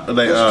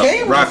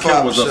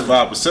Rakim was a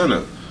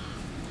 5%er.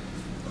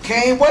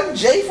 Kane wasn't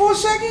Jay for a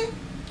second.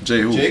 Jay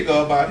who? Jay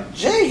Body.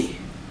 Jay.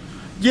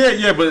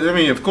 Yeah, but I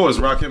mean, of course,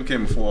 Rakim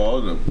came before all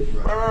of them.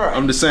 Right.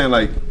 I'm just saying,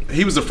 like,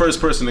 he was the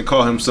first person to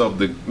call himself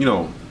the,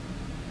 Rakim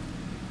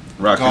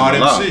God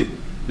Allah. MC.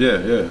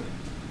 Yeah.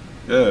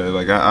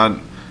 Like I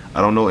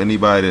don't know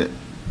anybody that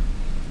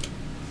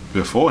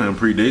before him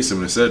predates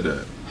him that said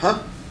that. Huh?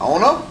 I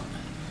don't know.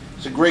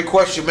 It's a great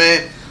question,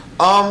 man.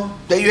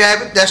 There you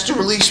have it. That's the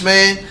release,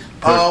 man.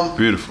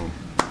 Beautiful.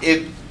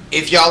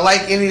 If y'all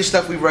like any of the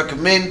stuff we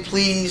recommend,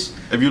 please.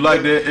 If you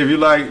like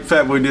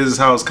Fatboy Diz's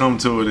house, come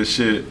to it and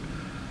shit.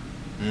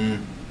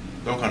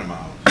 Don't come to my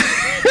house.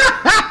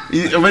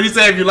 When he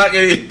said if you like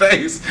any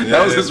things,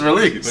 that was his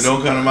release. But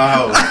don't come to my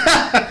house.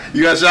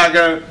 You got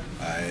shotgun?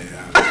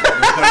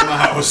 Don't come to my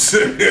house.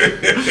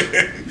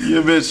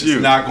 You bitch, you.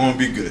 It's not going to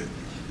be good.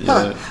 Yeah.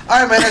 All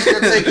right, man. That's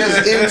gonna take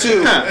us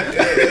into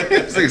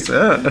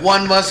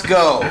One Must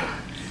Go.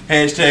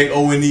 Hashtag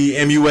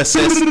ONEMUSSGO.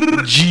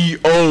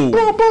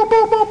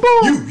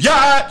 You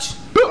yacht.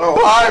 All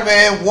right,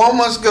 man. One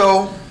Must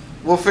Go.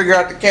 We'll figure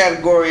out the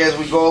category as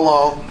we go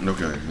along.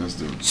 Okay, let's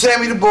do it.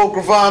 Sammy the Bull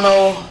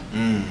Gravano,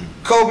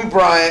 Kobe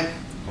Bryant,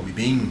 Kobe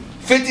Bean,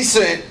 50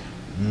 Cent,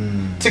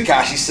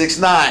 Tekashi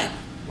 6ix9ine.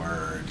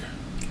 Word.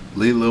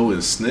 Lilo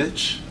and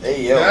Snitch.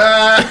 Hey yo.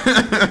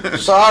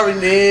 Sorry,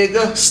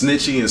 nigga.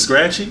 Snitchy and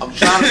Scratchy. I'm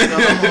trying to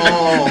come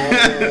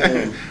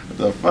home. What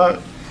the fuck?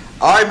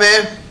 All right,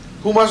 man.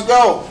 Who must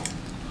go?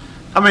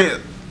 I mean,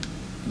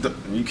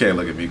 you can't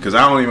look at me because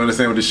I don't even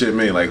understand what this shit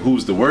mean. Like,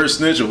 who's the worst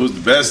snitch or who's the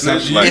best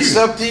snitch? Like, It's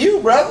up to you,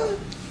 brother.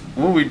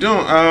 what we doing?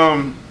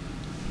 All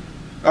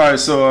right,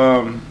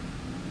 so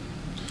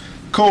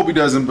Kobe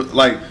doesn't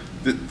like.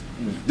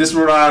 This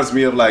reminds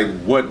me of like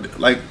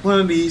one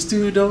of these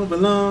two don't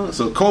belong.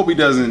 So Kobe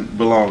doesn't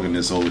belong in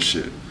this whole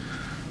shit.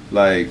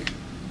 Like,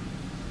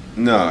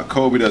 nah,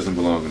 Kobe doesn't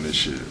belong in this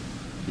shit. You know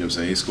what I'm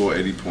saying? He scored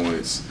 80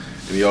 points,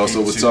 and he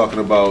also was talking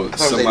about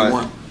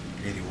somebody.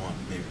 81,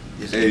 maybe.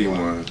 It's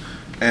 81.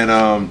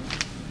 And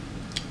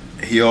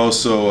he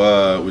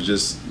also was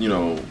just,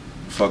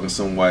 fucking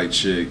some white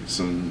chick,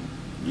 some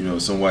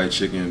white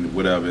chicken,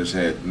 whatever. She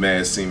had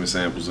mad semen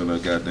samples in her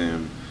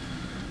goddamn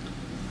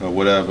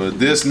whatever.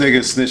 This nigga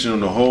snitching on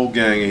the whole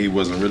gang and he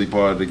wasn't really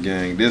part of the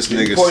gang. This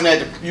nigga You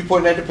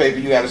pointing at the paper,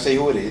 you gotta say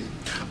who it is.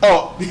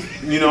 Oh,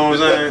 you know what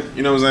I'm saying?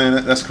 You know what I'm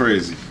saying? That's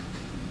crazy.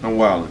 I'm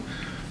wilding.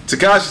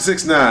 Tekashi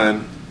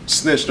 6ix9ine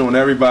snitched on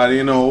everybody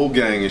in the whole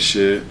gang and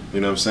shit. You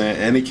know what I'm saying?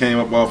 And he came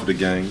up off of the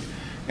gang.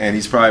 And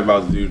he's probably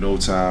about to do no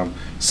time.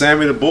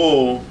 Sammy the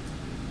Bull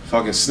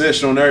fucking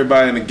snitched on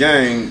everybody in the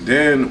gang,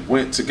 then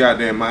went to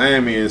goddamn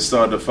Miami and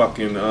started a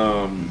fucking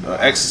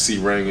ecstasy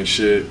ring and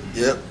shit.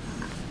 Yep.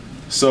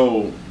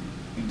 So,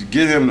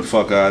 get him the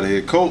fuck out of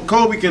here.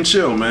 Kobe can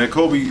chill, man.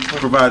 Kobe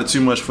provided too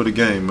much for the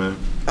game, man.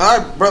 All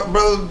right,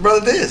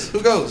 brother Diz.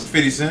 Who goes?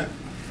 50 Cent.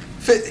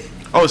 50.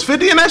 Oh, it's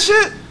 50 in that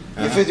shit?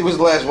 Yeah, 50 was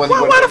the last one.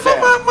 Why the fuck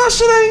my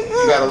shit ain't?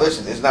 You gotta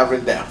listen. It's not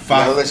written down. You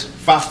gotta listen.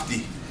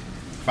 50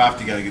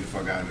 gotta get the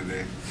fuck out of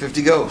there.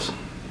 50 goes.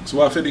 So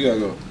why 50 gotta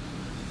go?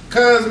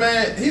 Cause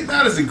man, he's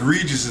not as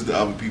egregious as the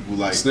other people.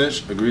 Like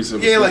Snitch? Agrees.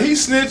 Yeah, like he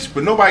snitched,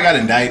 but nobody got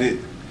indicted.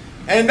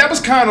 And that was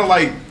kind of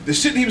like the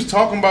shit he was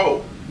talking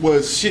about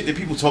was shit that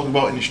people talked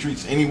about in the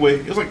streets anyway.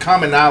 It was like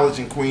common knowledge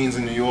in Queens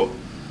and New York.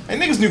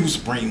 And niggas knew who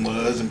Supreme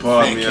was and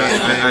Pardon me,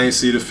 I ain't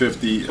see the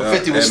 50.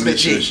 50 was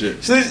snitchy.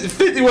 Shit.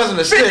 50 wasn't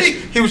a snitch.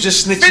 He was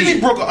just snitchy. 50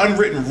 broke an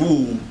unwritten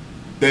rule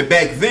that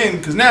back then,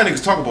 because now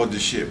niggas talk about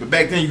this shit, but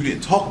back then you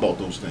didn't talk about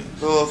those things.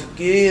 Oh,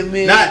 forgive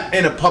me. Not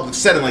in a public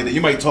setting like that.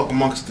 You might talk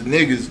amongst the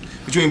niggas,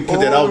 but you ain't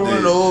put that out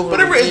there. But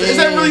is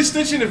that really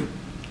snitching?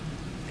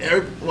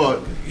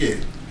 Well, yeah.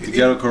 The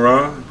Ghetto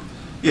Quran?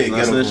 Yeah,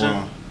 Ghetto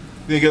Quran.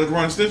 You ain't Ghetto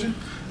Quran snitching?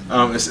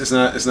 It's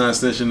not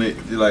snitching.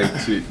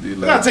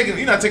 You're not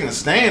taking a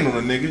stand on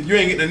a nigga. You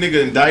ain't getting a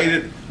nigga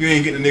indicted. You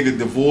ain't getting a nigga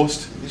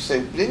divorced.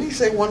 Didn't he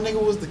say one nigga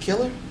was the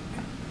killer?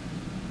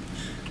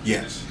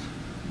 Yes.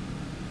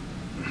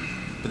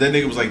 But that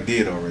nigga was like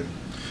dead already.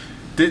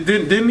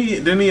 Didn't he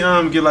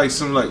get like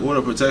some like order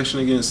of protection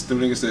against them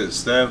niggas that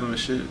stabbed him and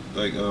shit?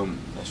 Like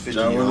That's 50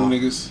 John y'all. them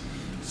niggas.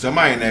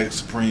 Somebody in that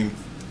Supreme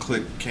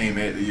clique came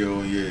at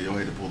yo,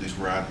 had the police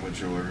riding with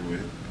yo everywhere.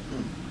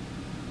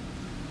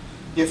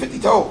 Yeah, 50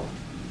 told.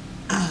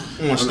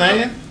 On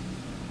stand?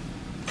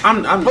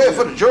 I'm playing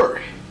for the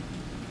jury.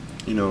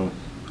 You know,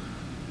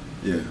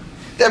 yeah.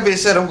 That being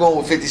said, I'm going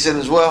with 50 Cent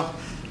as well.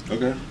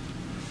 Okay.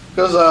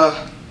 Because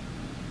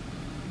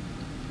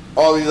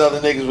all these other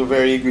niggas were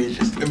very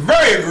egregious.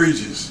 Very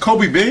egregious.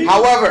 Kobe B.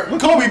 However,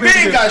 Kobe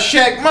Bing got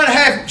Shaq money.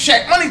 Half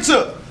Shaq money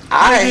took.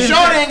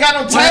 Shorty ain't got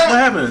no What talent.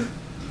 happened?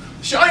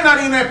 Shorty not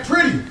even that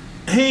pretty.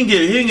 He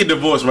ain't get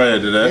divorced right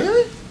after that.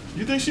 Really?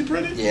 You think she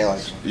pretty? Yeah,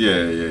 like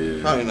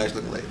Yeah. probably a nice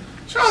looking lady.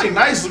 Shorty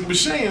nice looking, but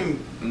she ain't.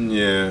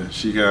 Yeah,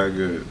 she got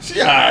good. She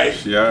alright.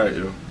 She alright,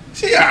 yo.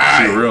 She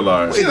alright. She real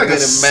alright. She like a mad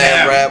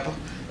seven. rapper.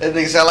 That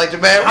nigga sound like the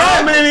mad How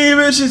rapper.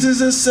 many bitches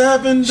is a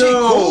 7 She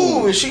though?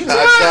 cool, and she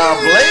not John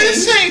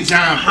Blaze. She ain't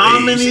John Blaze. How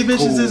many She bitches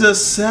cool. is a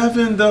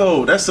 7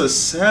 though? That's a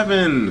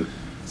 7.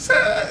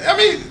 I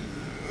mean,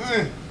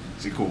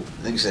 she cool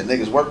Nigga said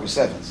niggas work with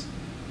sevens.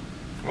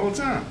 all the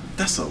time.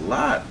 That's a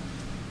lot.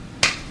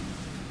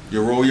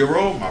 Your roll,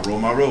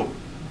 my roll.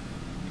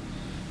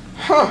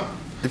 Huh.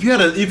 If you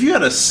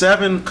had a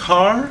 7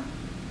 car,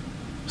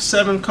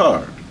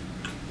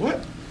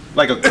 What?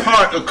 like a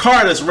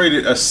car that's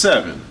rated a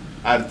 7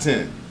 Out of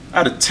 10.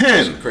 out of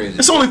 10. That's crazy.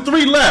 It's only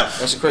 3 left.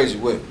 That's a crazy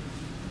whip.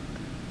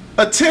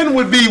 A 10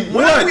 would be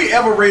When have what? we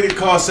ever rated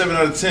cars 7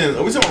 out of 10?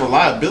 Are we talking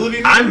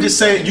reliability? I'm just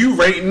saying you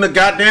rating the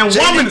goddamn woman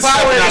Jamie 7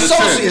 Power and out of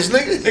 10. Associates,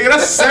 nigga. Nigga,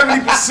 that's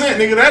 70%.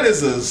 Nigga, that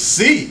is a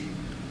C.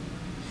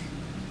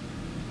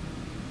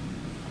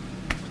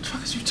 What the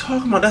fuck is you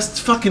talking about? That's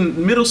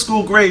fucking middle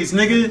school grades,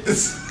 nigga. What the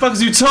fuck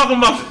is you talking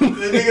about?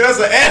 Nigga, that's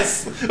an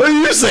S. What are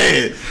you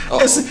saying?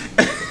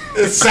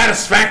 It's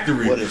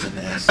satisfactory. What is an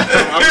S?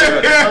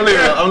 I'm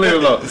leaving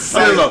it alone.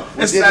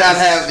 We did not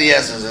have the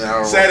S's in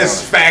our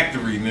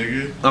Satisfactory,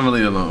 nigga. I'm gonna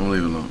leave it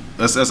alone.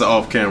 That's an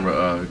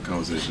off-camera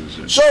conversation and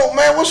shit. So,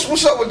 man,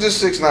 what's up with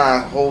this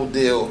 6ix9ine whole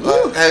deal?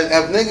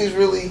 Have niggas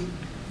really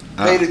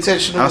paid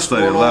attention to I what's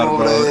studied going a lot on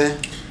over about there?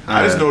 it.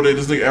 I just know that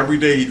this nigga every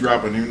day he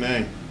drop a new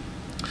name.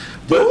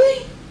 Do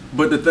we?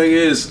 But the thing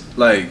is,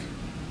 like,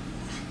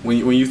 when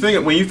you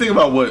think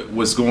about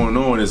what's going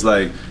on, is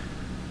like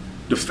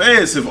the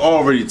feds have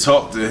already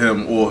talked to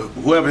him, or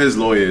whoever his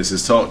lawyer is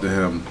has talked to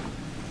him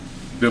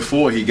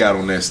before he got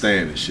on that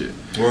stand and shit.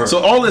 Word. So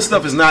all this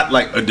stuff is not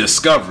like a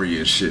discovery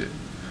and shit.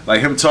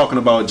 Like him talking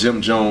about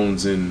Jim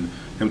Jones and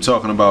him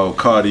talking about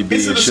Cardi B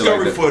It's a and shit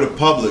like discovery that. for the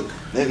public.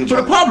 For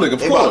the public,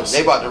 of course.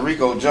 They about to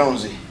Rico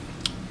Jonesy.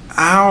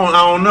 I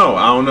don't know.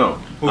 I don't know.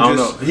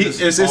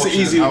 It's an auction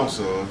easy. his house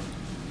off.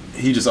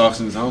 He just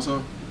auctioned his house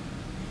off.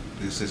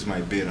 This just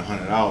might bid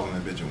 $100 on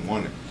that bitch and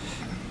won it.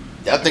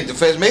 I think the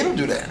feds made him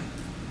do that.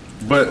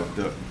 But Fucked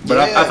up.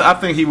 Yeah. I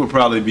think he would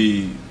probably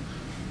be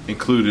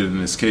included in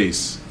this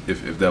case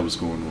if that was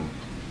going on.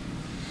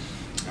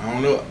 I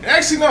don't know.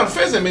 Actually, no, the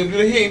feds ain't made him do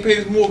that. He ain't paid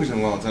his mortgage in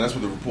a long time. That's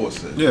what the report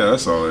said. Yeah,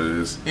 that's all it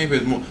is. He ain't paid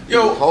his mortgage.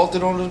 Yo, Yo,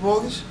 halted on his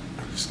mortgage.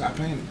 stop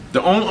paying it.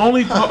 The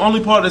only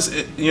part that's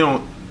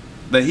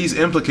that he's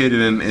implicated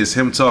in is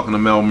him talking to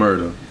Mel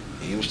Murder.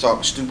 He was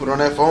talking stupid on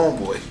that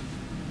phone, boy.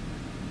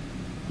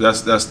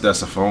 That's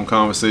a phone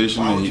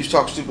conversation. Why and would you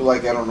talk stupid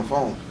like that on the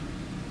phone?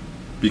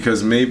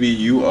 because maybe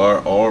you are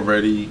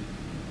already.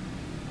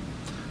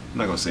 I'm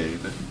not gonna say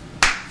anything.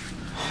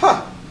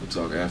 Huh. We'll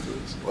talk after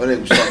this. Well, they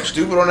was talking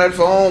stupid on that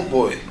phone,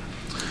 boy.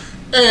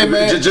 Hey,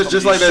 man. Just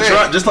like that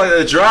saying. just like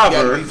that He got to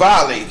driver. be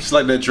violated. Just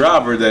like that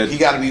driver that. He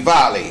got to be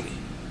violated.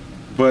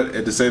 But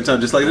at the same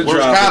time, just like the Worst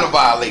driver. kind of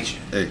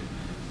violation. Hey,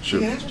 sure.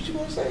 Yeah, that's what you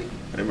want to say? I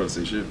ain't about to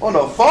say shit. On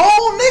the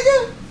phone,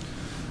 nigga?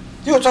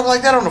 You gonna talk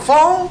like that on the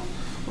phone?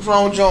 What's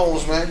wrong with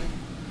Jones, man?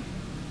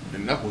 The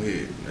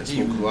knucklehead. That's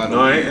He- what I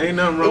No, ain't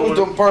nothing It wrong was with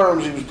them him.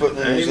 perms he was putting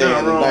in his Ain't head in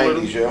nothing the wrong with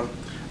 90s, yo.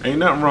 Ain't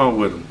nothing wrong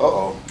with him.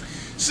 Uh-oh.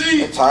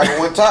 See? That Tiger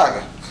went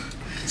Tiger.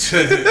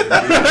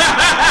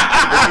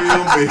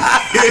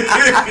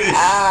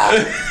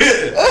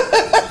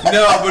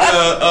 No,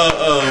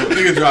 but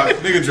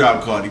nigga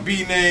drop Cardi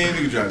B name,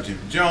 nigga drop Jim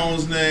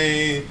Jones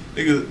name.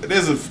 Nigga,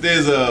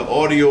 there's a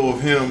audio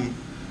of him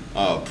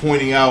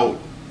pointing out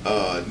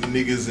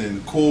niggas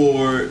in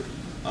court.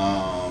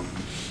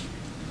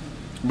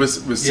 But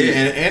see, Yeah,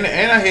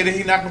 and I hear that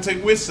he not gonna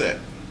take WITSEC.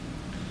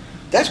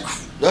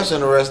 That's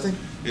interesting.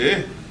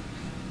 Yeah.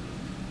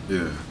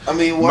 yeah. I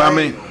mean, But why I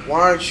mean- why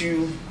aren't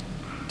you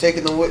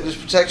taking the witness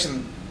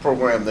protection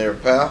program there,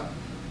 pal?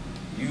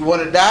 You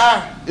want to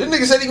die? This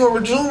nigga said he gonna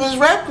resume his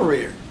rap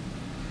career.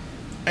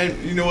 And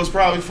you know what's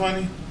probably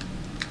funny?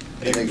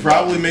 That He nigga can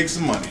probably make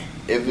some money.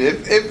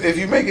 If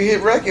you make a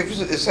hit record, if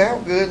it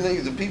sound good,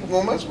 nigga, the people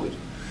gonna mess with it.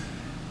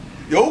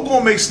 Yo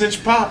gonna make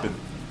Snitch poppin'.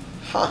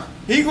 Huh?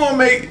 He gonna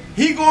make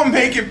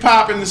it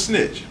pop in the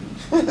Snitch.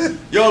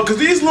 Yo, cause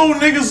these little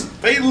niggas,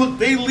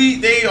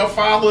 they are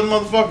following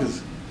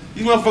motherfuckers.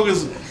 These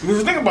motherfuckers,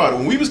 because think about it,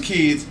 when we was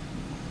kids,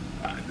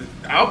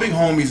 our big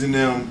homies and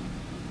them,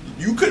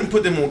 you couldn't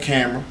put them on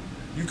camera.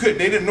 You couldn't.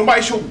 They didn't.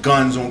 Nobody showed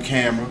guns on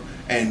camera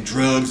and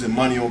drugs and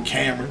money on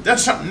camera.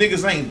 That's something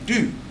niggas ain't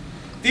do.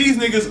 These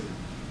niggas.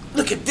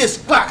 Look at this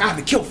Glock. I had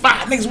to kill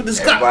 5 niggas with this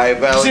Glock.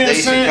 Everybody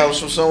validation comes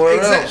from somewhere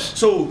else.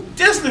 So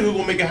this nigga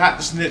gonna make it hot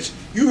to snitch.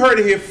 You heard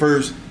it here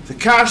first.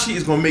 Tekashi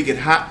is gonna make it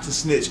hot to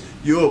snitch.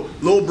 Your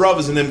little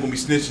brothers and them gonna be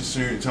snitching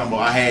soon. Talking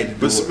about I had to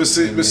do it.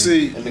 But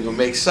see, and they gonna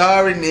make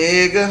sorry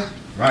nigga.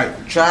 Right.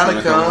 Trying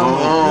to come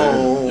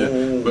home.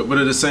 Yeah. But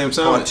at the same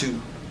time,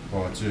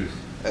 Part two.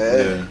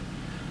 Yeah.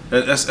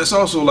 That's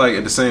also like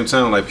at the same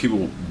time like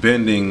people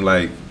bending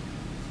like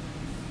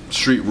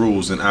street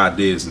rules and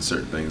ideas and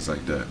certain things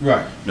like that. Right. You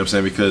know what I'm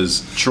saying?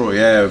 Because Troy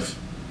Ave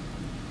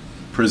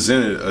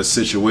presented a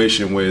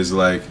situation where it's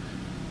like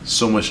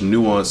so much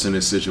nuance in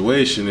this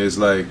situation. It's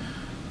like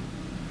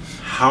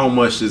how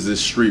much does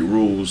this street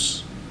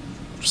rules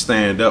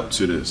stand up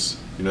to this?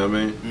 You know what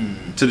I mean?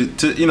 Mm-hmm.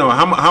 To you know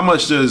how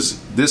much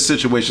does this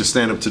situation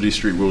stand up to these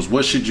street rules?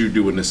 What should you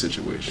do in this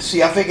situation?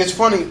 See, I think it's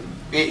funny.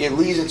 It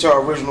leads into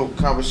our original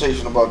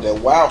conversation about that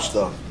wild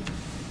stuff.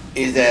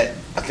 Is that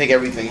I think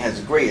everything has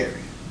a gray area.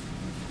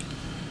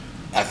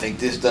 I think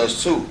this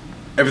does too.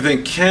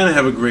 Everything can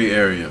have a gray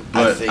area,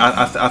 but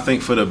I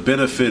think for the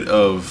benefit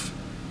of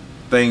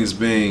things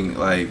being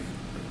like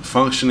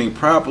functioning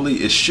properly,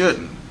 it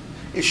shouldn't.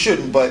 It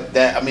shouldn't, but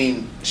that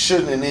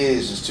shouldn't and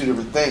is two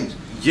different things.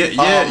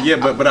 Yeah,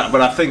 but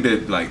I think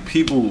that like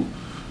people,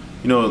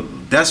 you know,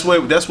 that's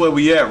where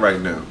we at right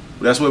now.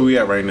 That's where we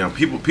at right now.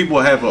 People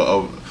have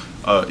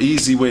a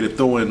easy way to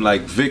throw in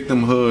like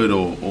victimhood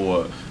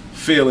or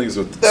feelings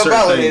or they'll certain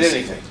validate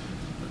things. Anything.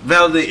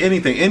 Validate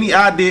anything, any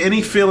idea,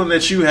 any feeling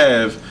that you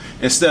have,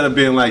 instead of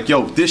being like,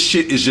 yo, this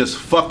shit is just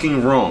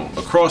fucking wrong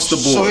across the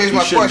board. So here's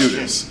my question. Do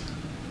this.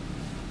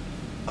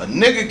 A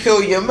nigga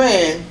kill your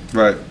man.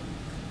 Right.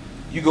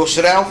 You go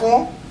sit down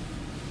for him?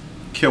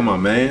 Kill my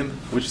man?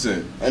 What you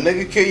saying? A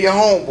nigga kill your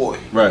homeboy.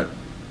 Right.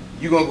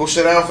 You gonna go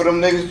sit down for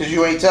them niggas because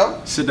you ain't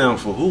tell? Sit down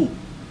for who?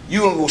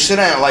 You gonna go sit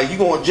down like you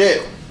going to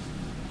jail.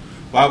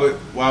 Why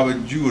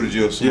would you go to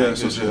jail? So your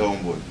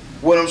homeboy.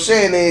 What I'm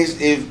saying is,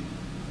 if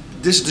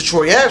this is the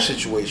Troy Ave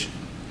situation,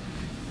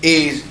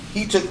 is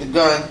he took the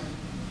gun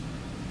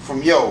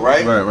from Yo,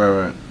 right?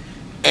 Right.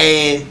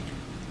 And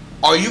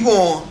are you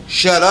gonna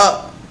shut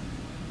up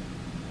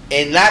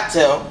and not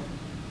tell?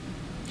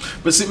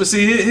 But see,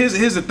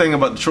 here's the thing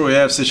about the Troy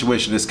Ave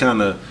situation. It's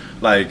kind of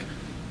like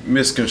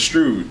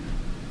misconstrued.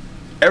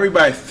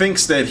 Everybody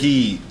thinks that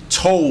he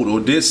told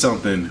or did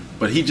something,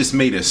 but he just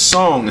made a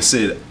song and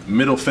said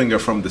 "middle finger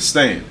from the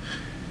stand."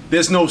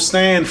 There's no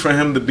stand for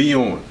him to be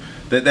on.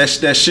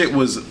 That shit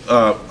was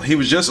he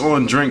was just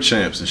on Drink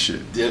Champs and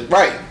shit. Yeah,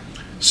 right.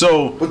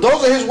 So, but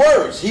those are his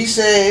words. He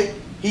said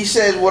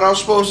what I'm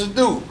supposed to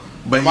do.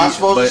 Am I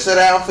supposed to sit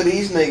down for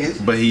these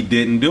niggas? But he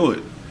didn't do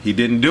it. He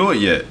didn't do it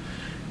yet.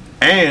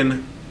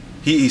 And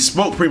he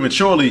spoke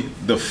prematurely.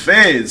 The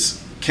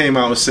feds came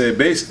out and said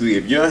basically,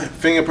 if your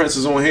fingerprints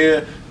is on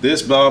here,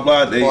 this blah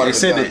blah. They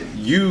said that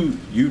you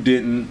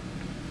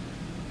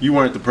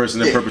weren't the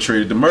person that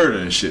perpetrated the murder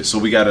and shit. So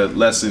we gotta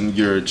lessen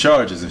your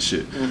charges and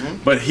shit.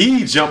 Mm-hmm. But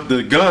he jumped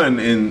the gun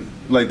and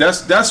like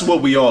that's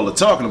what we all are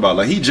talking about.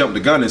 Like he jumped the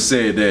gun and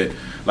said that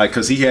like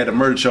because he had a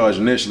murder charge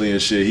initially and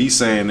shit. He's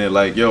saying that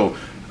like yo,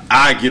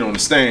 I get on the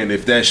stand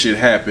if that shit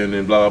happened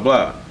and blah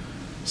blah blah.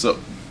 So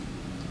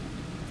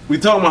we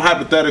talking about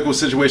hypothetical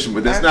situation,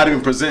 but that's not even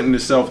presenting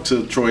itself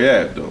to Troy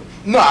Ave though.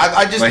 No,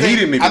 I just like think, he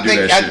didn't even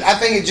do that shit. I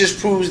think it just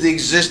proves the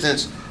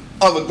existence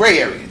of a gray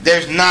area.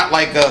 There's not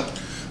like a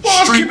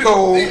street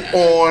code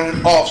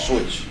on off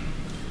switch.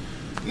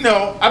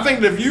 No, I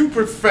think that if you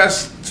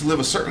profess to live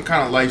a certain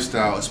kind of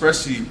lifestyle,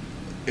 especially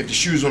if the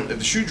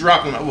shoe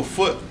dropped on the other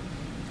foot,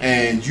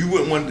 and you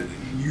wouldn't want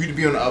you to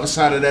be on the other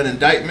side of that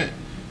indictment,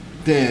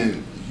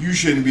 then you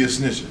shouldn't be a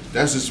snitcher.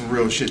 That's just some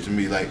real shit to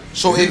me. Like,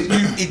 so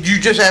you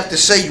just have to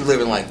say you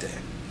living like that.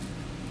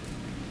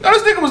 No,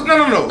 this nigga was no.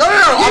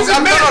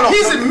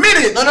 He's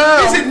admitted.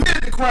 No. He's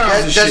admitted to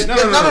crimes and shit.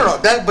 No.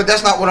 But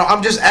that's not what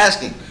I'm just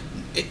asking.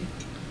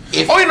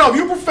 If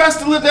you profess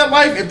to live that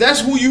life, if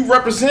that's who you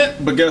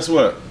represent. But guess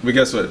what?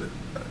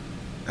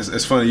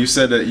 It's funny. You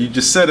said that. You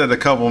just said it a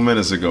couple of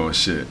minutes ago and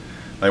shit.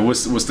 Like,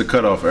 what's the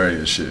cutoff area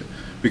and shit?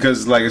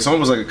 Because like it's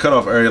almost like a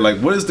cutoff area. Like,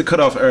 what is the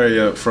cutoff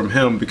area from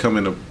him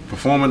becoming a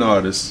performing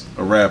artist,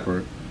 a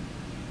rapper,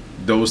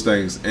 those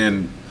things,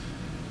 and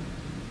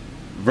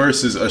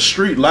versus a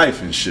street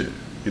life and shit?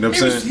 You know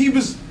what I'm saying?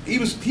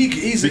 He's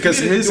because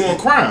he's doing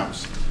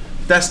crimes.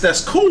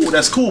 That's cool.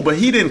 That's cool. But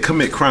he didn't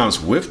commit crimes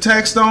with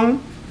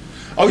Taxstone.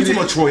 Oh, you talking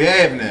about Troy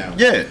Ave now?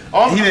 Yeah.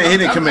 He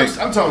didn't commit.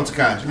 I'm talking to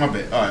Tekashi. My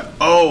bad. All right.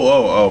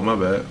 Oh, my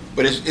bad.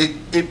 But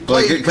it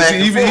plays back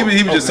and he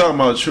was forth. just talking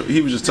about. He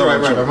was just talking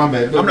about. Right. My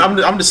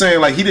bad. I'm just saying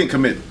like he didn't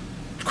commit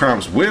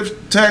crimes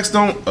with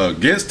Taxstone,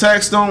 against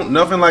Taxstone,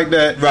 nothing like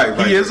that.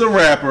 Right. He is a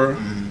rapper.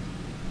 Mm-hmm.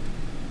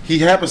 He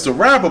happens to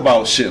rap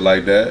about shit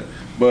like that,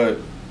 but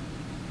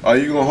Are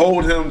you gonna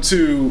hold him to,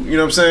 you know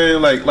what I'm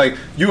saying? Like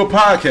you a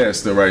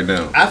podcaster right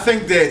now. I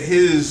think that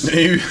his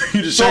you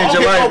just change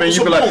your life, and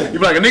you be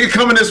like a nigga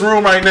come in this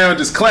room right now and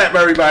just clap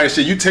everybody and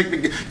shit. You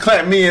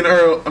clap me and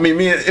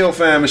Il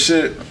Fam and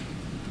shit,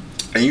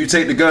 and you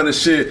take the gun and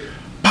shit,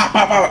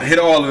 pop, hit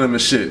all of them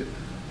and shit.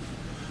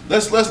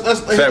 Let's give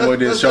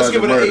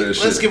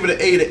it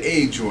an A to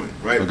A joint,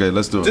 right? Okay,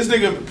 let's do it. This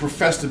nigga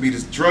professed to be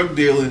this drug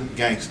dealing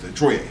gangster,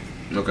 Troy.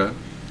 Okay.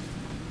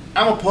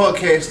 I'm a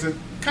podcaster,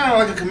 kind of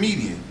like a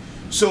comedian.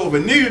 So if a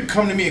nigga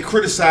come to me and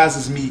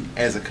criticizes me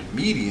as a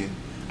comedian,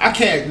 I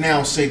can't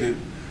now say that,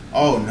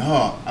 oh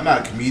no, I'm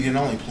not a comedian.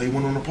 I only play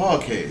one on the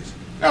podcast.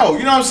 No,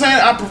 you know what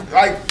I'm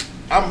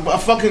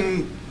saying?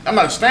 I'm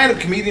not a stand-up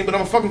comedian, but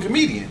I'm a fucking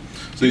comedian.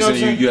 So you're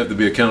saying you have to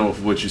be accountable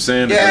for what you're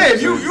saying? Yeah,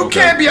 you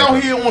can't be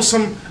out here on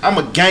some, I'm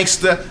a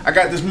gangster, I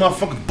got this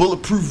motherfucking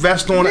bulletproof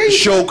vest on at the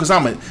show because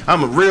I'm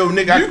a real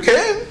nigga. You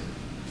can.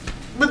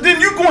 But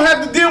then you gonna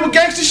have to deal with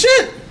gangster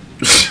shit.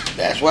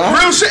 That's what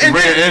real shit.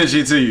 Bring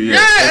energy to you.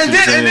 Yeah, and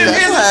then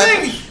here's the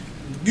thing.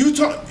 You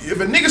talk,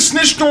 if a nigga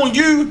snitched on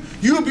you,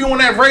 you'll be on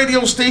that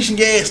radio station,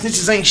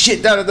 snitches ain't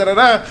shit,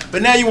 da-da-da-da-da.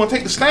 But now you wanna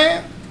take the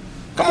stand?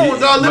 Come on,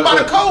 dog, live by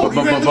the code.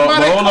 But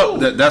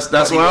hold up, that's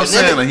what I'm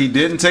saying. Like, he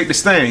didn't take the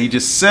stand. He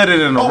just said it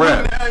in a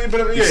rap.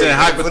 He said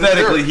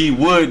hypothetically he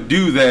would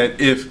do that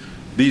if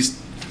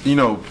these,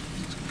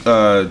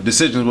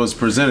 decisions was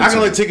presented. I can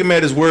only take him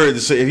at his word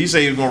to say if he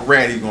say he's gonna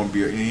rat, he's gonna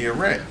be a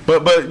rat.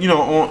 But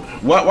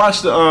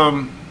watch the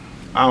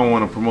I don't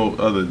want to promote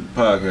other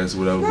podcasts or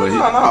whatever.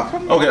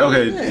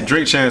 Okay. Yeah.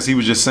 Drink Chance, he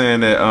was just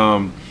saying that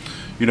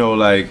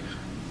like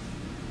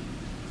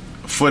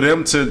for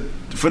them to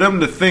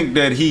think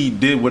that he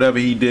did whatever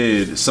he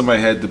did, somebody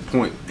had to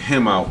point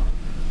him out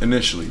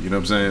initially. You know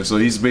what I'm saying? So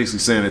he's basically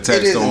saying it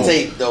is a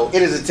tape, though.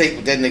 It is a tape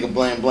with that nigga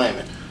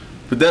blaming.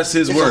 But that's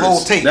his words. A whole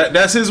tape.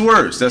 That's his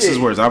words. That's his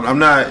words. I'm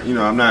not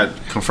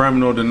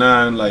confirming or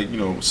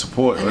denying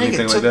support or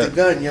anything like that. The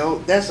gun, yo.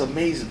 That's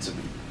amazing to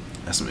me.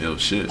 That's some ill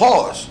shit.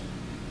 Pause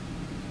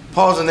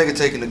a nigga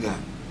taking the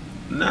gun.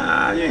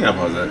 Nah, you ain't gotta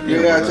pause that.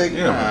 You gotta take.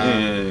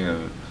 Yeah.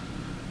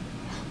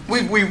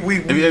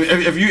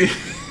 If you.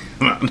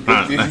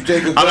 If you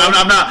take a gun,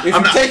 I'm not. No.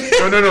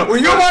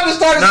 When you're about to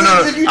start a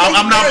sentence,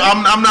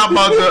 I'm not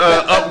about to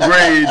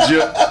upgrade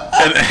you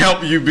and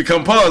help you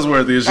become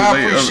pause-worthy.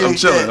 I'm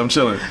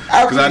chilling.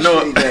 Because I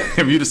know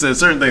if you'd have said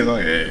certain things, I'm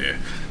like, yeah.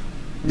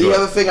 The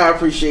other thing I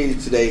appreciated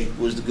today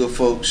was the good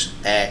folks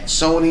at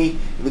Sony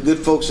and the good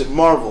folks at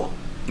Marvel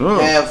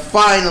have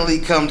finally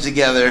come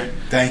together.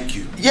 Thank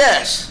you.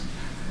 Yes.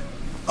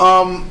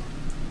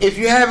 If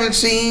you haven't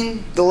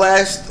seen the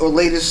last or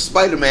latest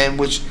Spider-Man,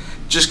 which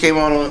just came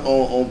out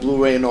on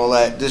Blu-ray and all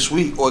that this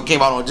week, or it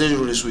came out on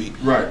digital this week.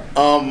 Right.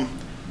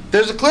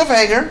 There's a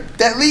cliffhanger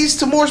that leads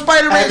to more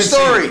Spider-Man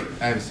story.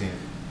 I haven't seen it.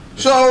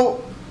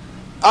 So,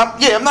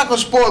 I'm not going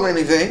to spoil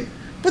anything,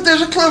 but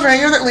there's a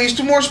cliffhanger that leads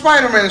to more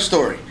Spider-Man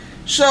story.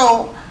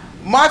 So,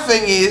 my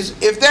thing is,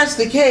 if that's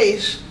the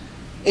case,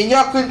 and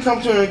y'all couldn't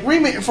come to an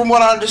agreement, and from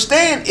what I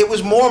understand, it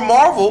was more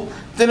Marvel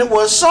than it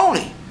was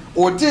Sony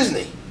or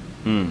Disney.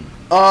 It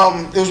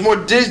was more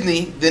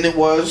Disney than it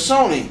was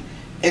Sony.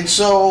 And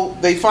so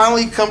they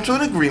finally come to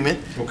an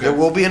agreement. Okay. There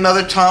will be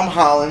another Tom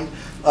Holland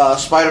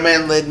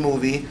Spider-Man-led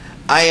movie.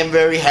 I am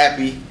very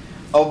happy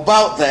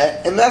about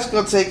that. And that's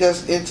going to take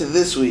us into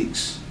this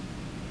week's.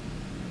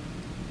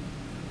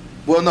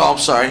 Well, no, I'm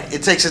sorry.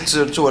 It takes us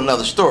to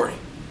another story.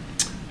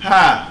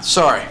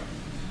 Sorry.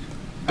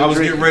 I was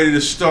getting ready to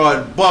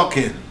start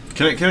bucking.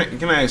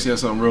 Can I ask you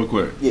something real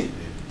quick? Yeah.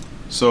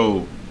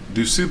 So,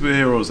 do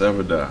superheroes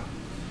ever die?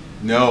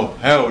 No.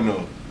 Hell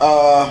no.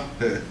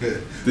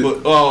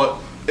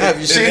 Have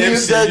you seen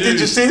this? Did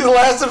you see the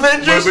last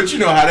Avengers? But you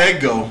know how that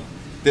go.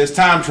 There's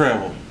time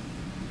travel.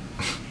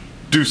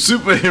 Do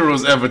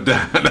superheroes ever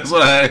die? That's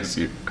what I asked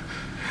you.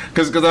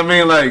 Because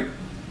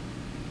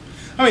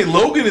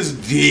Logan is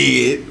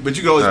dead, but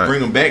you can always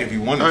bring him back if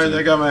you wanted to. All right,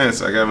 I got my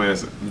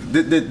answer.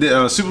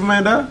 Did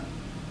Superman die?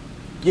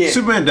 Yeah.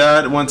 Superman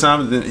died at one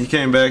time, then he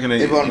came back and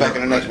they brought him back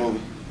in the next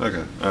movie.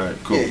 Okay, all right,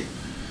 cool.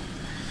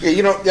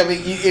 Yeah,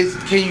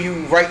 can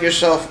you write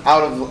yourself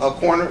out of a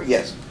corner?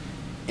 Yes.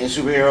 In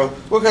superhero,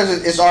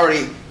 because it's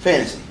already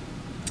fantasy.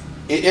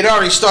 It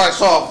already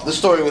starts off the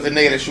story with a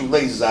nigga that shoot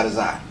lasers out his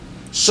eye.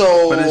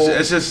 So, but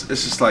it's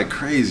just like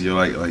crazy. You're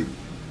like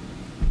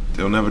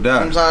they'll never die.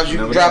 Sometimes you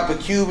drop a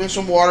cube in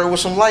some water with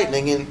some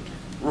lightning and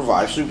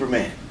revive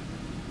Superman.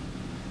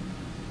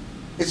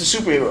 It's a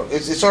superhero.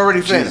 It's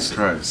already fantasy. Jesus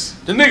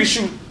Christ. The nigga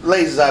shoot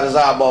lasers out his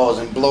eyeballs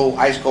and blow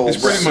ice cold.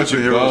 It's pretty much a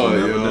god,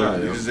 yo.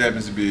 He just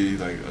happens to be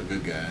like a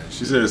good guy.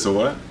 She said it's a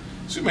what?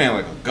 Superman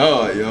like a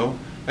god, yo.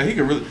 Like he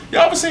could really.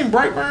 Y'all ever seen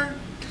Brightburn?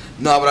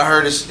 No, but I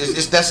heard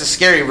that's a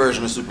scary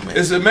version of Superman.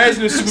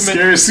 Imagine if Superman.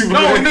 Scary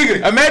Superman. No,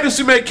 nigga. Imagine if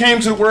Superman came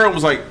to the world and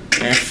was like,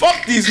 man,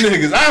 fuck these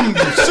niggas. I'm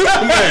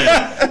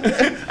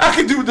Superman. I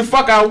can do what the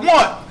fuck I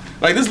want.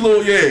 Like this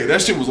little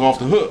that shit was off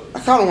the hook. I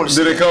kind of want to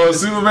see. Did they call it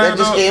Superman? That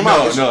just came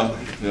out.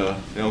 No.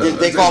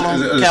 They call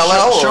him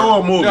Kal-El? Show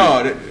or movie?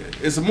 No,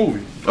 it's a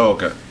movie. Oh,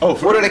 okay. Oh,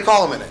 what do they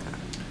call him in it?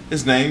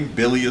 His name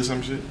Billy or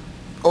some shit.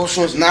 Oh,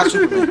 so it's not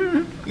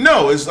Superman.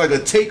 No, it's like a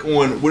take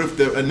on what if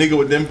a nigga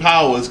with them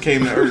powers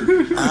came to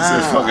Earth.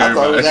 I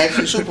thought it was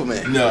actually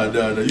Superman. No,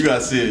 you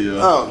gotta see it, yo.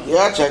 Oh, yeah,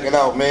 I'll check it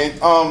out, man.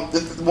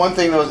 The one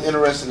thing that was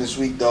interesting this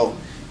week, though,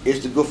 is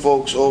the good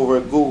folks over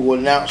at Google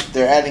announced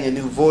they're adding a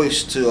new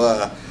voice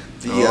to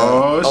the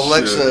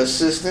Alexa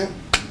assistant.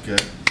 Okay.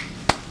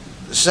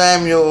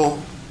 Samuel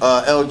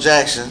L.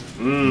 Jackson.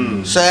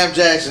 Sam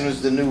Jackson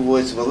is the new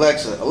voice of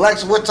Alexa.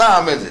 Alexa, what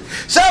time is it?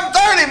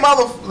 7:30,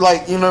 mother.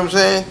 Like, you know what I'm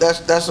saying? That's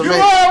amazing. You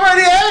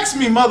already asked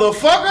me,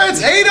 motherfucker.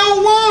 It's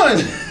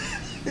 8:01.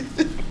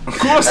 Of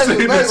course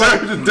they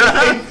deserve to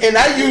die. And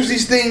I use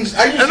these things.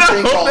 I use these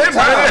things all the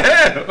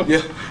time.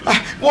 Yeah.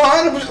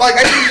 100%. Like,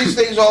 I use these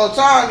things all the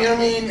time. You know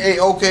what I mean? Hey,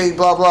 okay,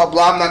 blah blah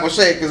blah. I'm not gonna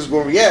say it because it's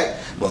gonna react.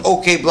 But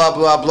okay, blah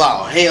blah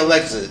blah. Hey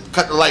Alexa,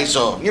 cut the lights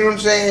off. You know what I'm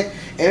saying?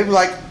 And it'd be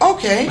like,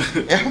 okay.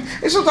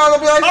 And sometimes I'll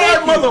be like, all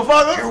right,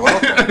 motherfucker. You're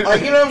welcome.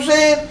 Like, you know what I'm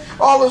saying?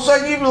 All of a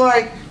sudden you'd be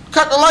like,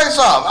 cut the lights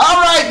off.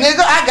 All right,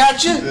 nigga, I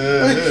got you.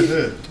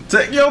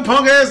 Take your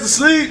punk ass to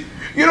sleep.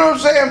 You know what I'm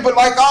saying? But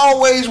like, I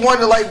always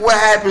wonder, like, what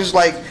happens,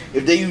 like,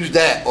 if they use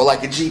that or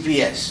like a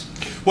GPS.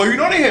 Well, you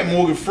know they had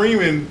Morgan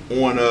Freeman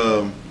on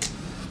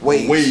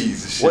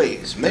Waze.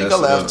 Waze. Make a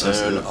left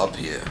turn up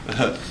here.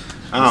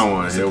 I don't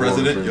want to hear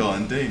President, you're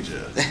in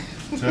danger.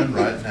 Turn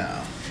right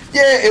now.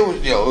 Yeah, it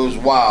was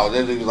wild.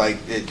 It was like,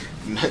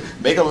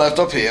 make a left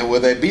up here where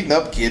they're beating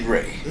up Kid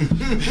Ray.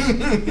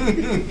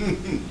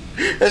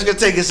 That's gonna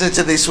take us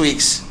into this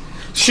week's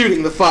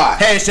Shooting the 5.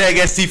 Hashtag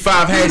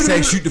ST5,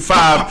 hashtag shoot the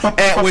 5,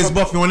 at Wiz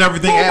Buffy on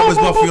everything, at Wiz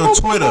Buffy on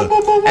Twitter,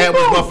 at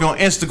Wiz Buffy on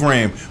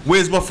Instagram,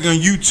 Wiz Buffy on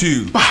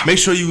YouTube. Make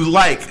sure you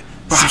like,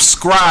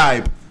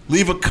 subscribe,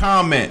 leave a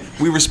comment.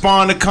 We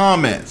respond to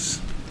comments.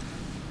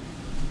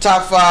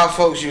 Top 5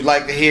 folks you'd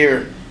like to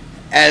hear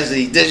as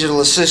a digital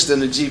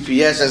assistant of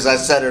GPS, as I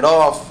set it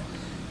off.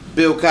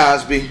 Bill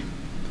Cosby.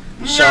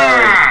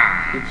 Sorry.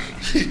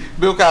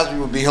 Bill Cosby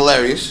would be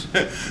hilarious.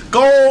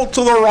 Go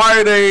to the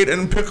Rite Aid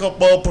and pick up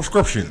a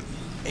prescription.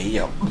 Hey,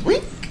 yo.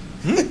 Wink.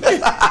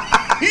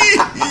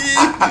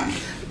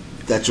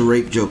 That's a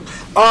rape joke.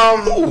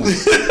 I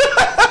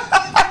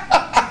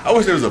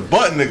wish there was a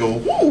button that go,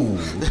 woo.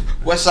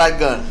 West Side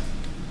Gun.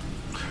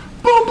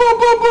 Boom, boom,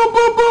 boom, boom,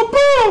 boom, boom,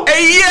 boom.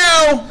 Hey,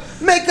 yo.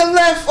 Make a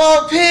left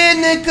up here,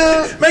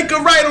 nigga. Make a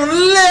right on the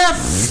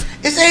left.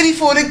 It's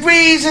 84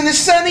 degrees and it's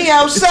sunny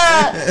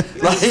outside.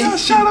 Like,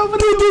 Shut up.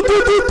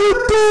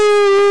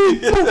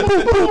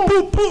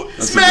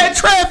 It's mad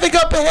traffic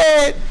up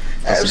ahead.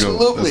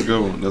 Absolutely. That's a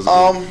good one. That's a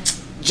good one.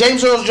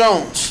 James Earl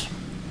Jones.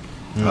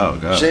 Oh,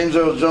 God. James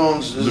Earl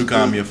Jones. Is Luke,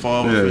 I'm your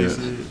father.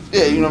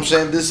 Yeah, you know what I'm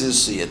saying? This is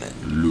CNN.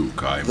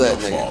 Luke, I'm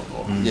That your nigga.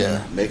 father.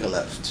 Yeah, make a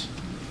left.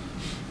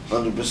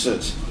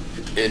 100%.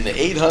 In the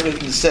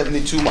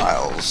 872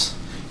 miles,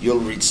 you'll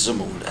reach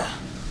Zamunda.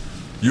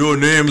 Your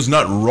name's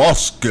not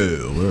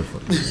Roscoe.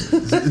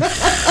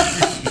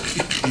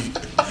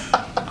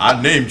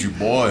 I named you,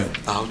 boy.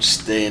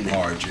 Outstanding.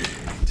 RJ.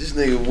 This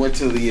nigga went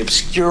to the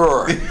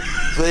obscure.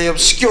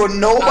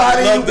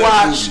 Nobody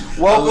watched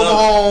Welcome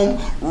Home,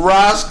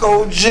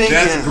 Roscoe Jenkins.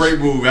 That's a great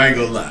movie, I ain't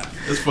gonna lie.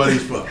 That's funny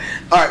as fuck.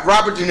 Alright,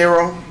 Robert De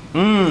Niro.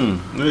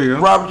 There you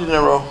go. Robert De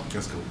Niro.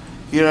 That's cool.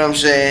 You know what I'm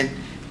saying?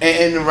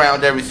 And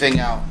round everything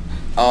out.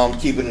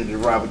 Keeping it the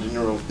Robert De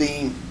Niro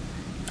theme.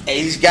 And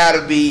he's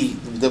gotta be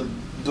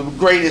the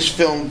greatest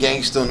film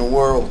gangster in the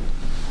world.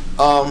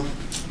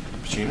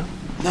 Pacino?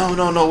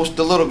 No, it's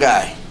the little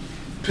guy.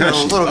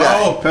 Pesci. The little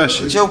guy. Oh,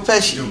 Pesci. Joe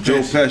Pesci.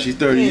 Joe Pesci,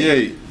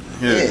 38.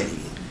 Yeah.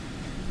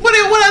 What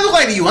I look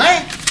like to you,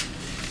 eh?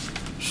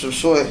 Some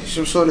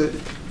sort of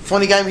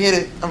funny guy. I'm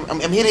here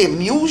to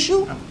amuse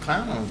you. I'm a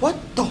clown. What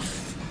the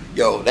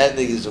Yo, that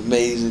nigga's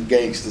amazing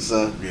gangster,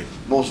 son. Yeah.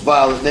 Most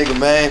violent nigga,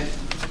 man.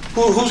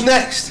 Who's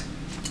next?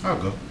 I'll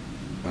go.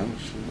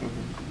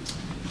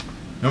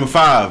 Number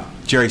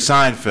 5, Jerry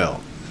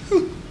Seinfeld.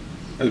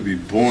 That'd be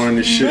boring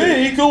as shit.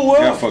 Man, he go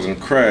well. Y'all fucking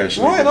crash.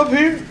 Right nigga. up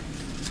here.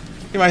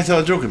 You might tell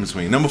a joke in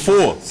between. Number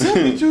 4,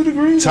 72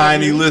 degrees.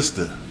 Tiny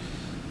Lister.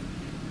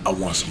 I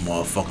want some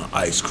motherfucking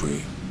ice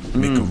cream.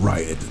 Make a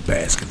right at the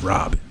Baskin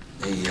Robbins.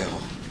 Hey, yo.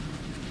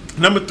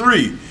 Number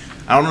 3,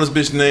 I don't know this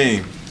bitch's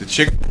name. The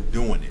chick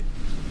doing it.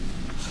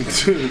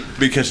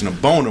 Be catching a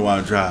boner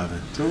while driving.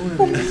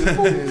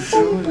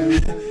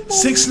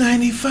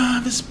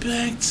 695 is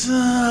backed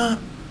up.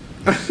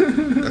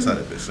 That's how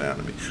that bitch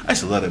sounded to me. I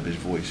used to love that bitch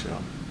voice,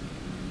 y'all.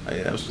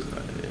 Yeah, that was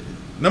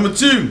Number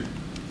 2,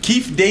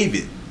 Keith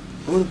David.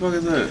 What the fuck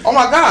is that? Oh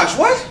my gosh,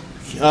 what?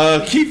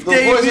 Keith The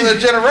voice of the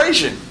David.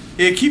 generation.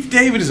 Yeah, Keith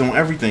David is on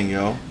everything,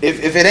 yo.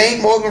 If it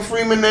ain't Morgan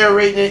Freeman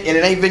narrating it and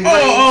it ain't Vin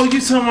Oh, Rames,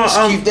 you talking it's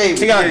about Keith David.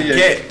 He got Yeah.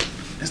 Get.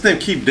 His name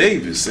Keith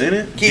Davis, ain't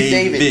it? Keith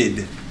David.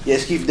 David.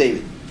 Yes, Keith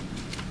David.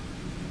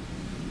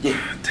 Yeah.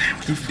 Damn,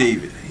 what the Keith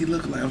David. He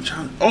look like I'm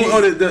trying.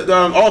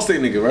 The Allstate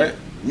nigga, right?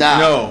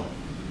 Nah,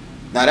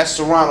 that's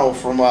Serrano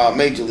from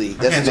Major League.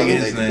 That's can't another think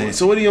of his nigga. name.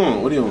 So what are you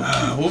on? What are you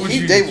on? What would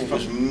Keith you David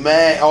was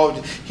mad. Oh,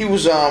 he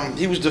was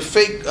the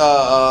fake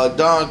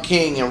Don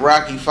King in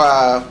Rocky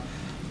 5.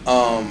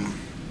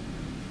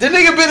 The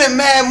nigga been in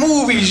mad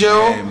movies,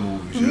 yo. Bad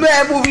movies. movies. Yeah.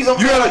 Mad movies.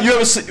 You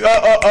ever see,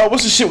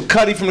 what's the shit with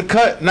Cuddy from The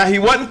Cut? Nah, he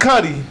wasn't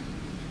Cuddy.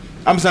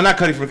 I'm sorry, not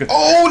Cuddy from The Cut.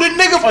 Oh, the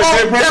nigga from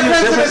that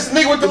president's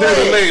nigga with the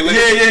leg.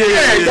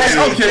 Yeah. That's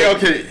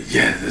okay.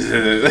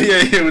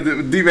 Yeah, with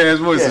the deep ass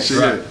voice and shit.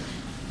 Right. Yeah.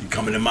 You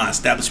coming to my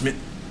establishment,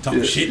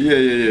 talking shit.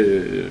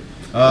 Yeah.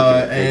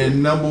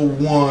 And number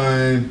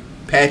 1,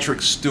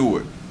 Patrick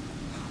Stewart.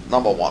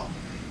 Number 1.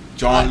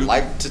 I'd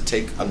like to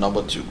take a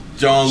number 2.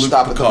 John-Luc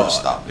Stop Picard. at the first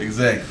stop.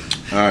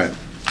 Exactly. All right.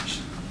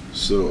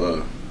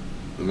 So,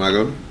 am I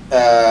going?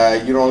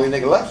 You the only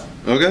nigga left.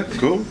 Okay,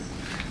 cool.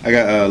 I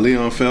got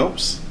Leon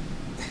Phelps.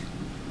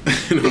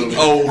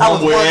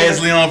 Homeboy ass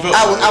Leon Phelps.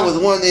 I was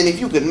wondering if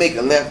you could make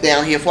a left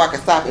down here before I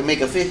could stop and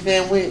make a fish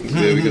sandwich.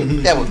 There we go.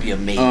 That would be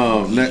amazing.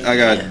 I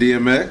got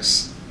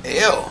DMX.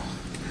 Ew.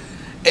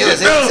 It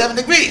was 87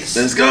 degrees.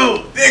 Let's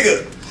go.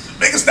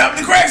 Nigga, stop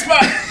in the crack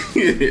spot.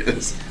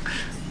 Yes.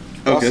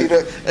 Y'all see Okay.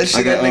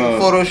 that nigga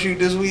photo shoot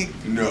this week?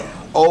 No.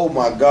 Oh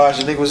my gosh,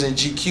 the nigga was in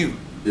GQ.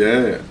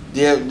 Yeah.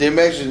 Yeah,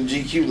 DMX in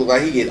GQ look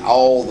like he get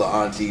all the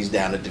aunties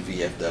down at the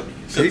VFW.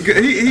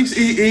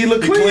 He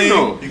look clean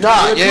though.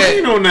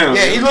 Clean on now.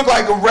 Yeah, he look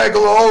like a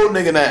regular old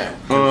nigga now.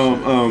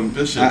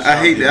 I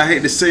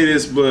hate to say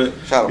this, but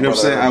Shout out, you know what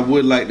I'm saying. brother. I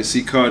would like to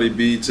see Cardi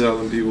B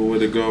telling people where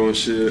to go and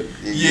shit.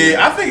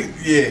 Yeah, I think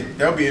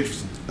that would be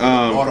interesting.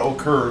 All the old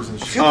curves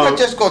and If shit. you could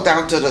just go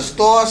down to the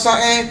store or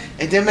something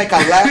and then make a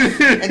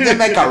left and then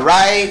make a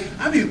right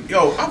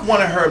I've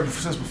wanted her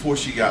since before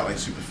she got like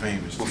super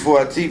famous. Too.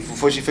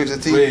 before she fixed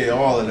her teeth. Yeah,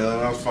 all of that.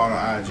 When I was following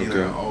IG,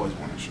 Okay. I always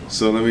wanted to show.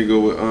 So let me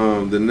go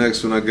with the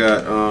next one. I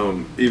got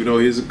even though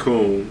he's a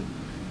coon,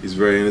 he's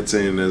very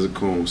entertaining as a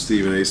coon.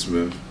 Stephen A.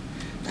 Smith.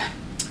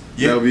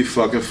 Yeah. That would be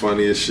fucking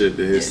funny as shit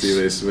to hear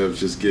Stephen A. Smith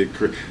just get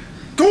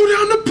go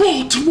down to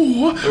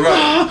Baltimore.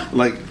 Right.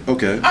 Like,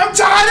 okay. I'm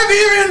tired of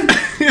hearing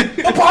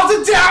about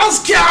the Dallas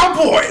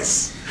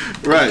Cowboys.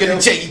 Right. I'm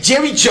gonna tell you,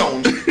 Jerry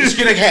Jones, it's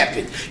gonna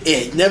happen.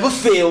 It never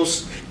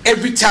fails.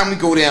 Every time we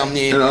go down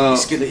there,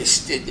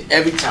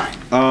 every time.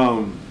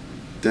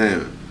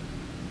 Damn.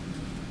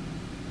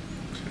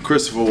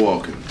 Christopher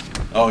Walken.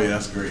 Oh yeah,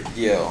 that's great.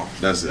 Yo.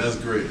 That's it. That's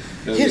great.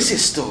 Here's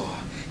his store.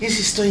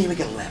 You make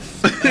a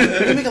left.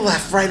 You make a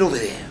left right over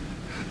there.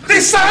 They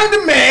signed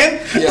a man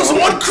who was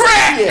on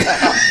crack.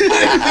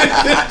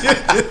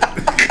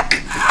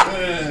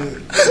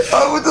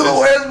 I went to the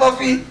Where's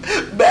Buffy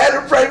bad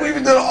impression. We've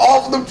been doing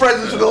all of the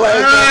presents for the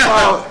last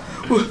time.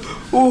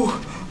 Ooh.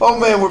 Oh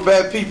man, we're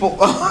bad people.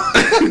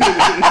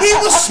 He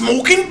was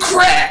smoking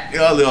crack.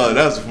 Yo,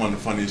 that's one of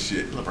the funniest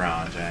shit.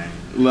 LeBron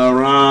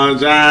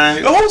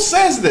James. Who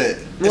says that?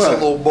 It's a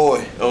little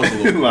boy. Oh, it's a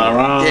little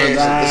boy.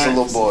 It's a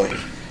little boy.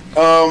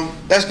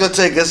 That's gonna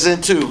take us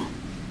into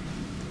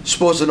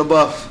Sports in the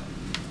Buff.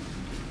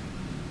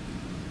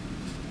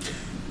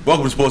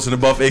 Welcome to Sports in the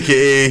Buff,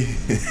 aka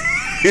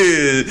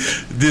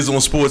Diz on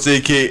Sports,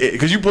 aka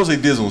because you supposed to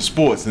say Diz on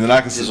Sports, and then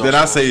I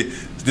say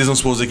Diz on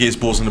Sports, aka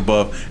Sports in the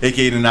Buff,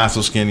 aka the Not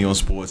So Skinny on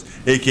Sports,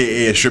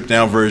 aka a stripped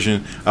down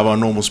version of our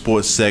normal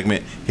sports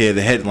segment. Here are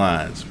the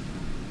headlines.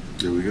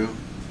 There we go.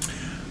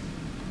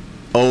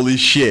 Holy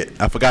shit!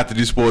 I forgot to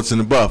do Sports in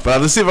the Buff.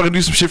 Let's see if I can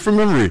do some shit from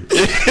memory.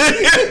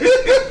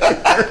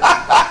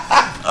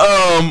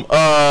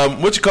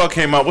 What you call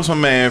came out? What's my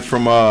man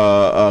from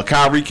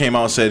Kyrie came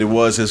out and said it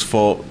was his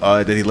fault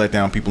that he let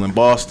down people in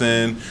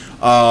Boston.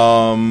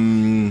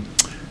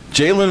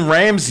 Jalen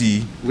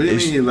Ramsey. What do you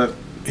mean he left?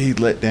 He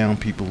let down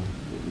people.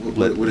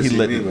 What does he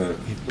mean by that?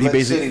 He Let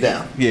basically City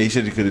down. Yeah, he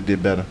said he could have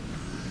did better.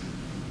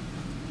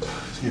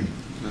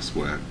 That's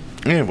whack.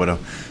 Yeah,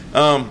 whatever.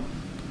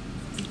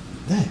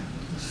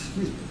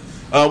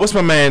 What's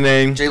my man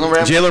name?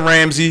 Jalen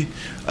Ramsey,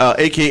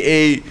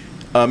 aka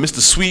Mr.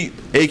 Sweet,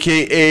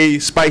 aka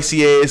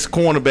spicy ass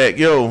cornerback.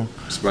 Yo,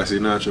 Spicy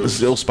nachos. this is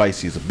still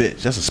spicy as a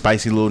bitch. That's a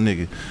spicy little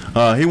nigga.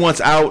 He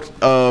wants out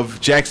of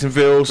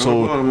Jacksonville,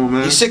 so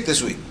man. he's sick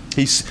this week.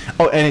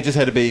 and he just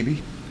had a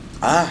baby.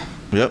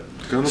 Yep.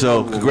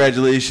 So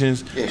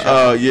congratulations.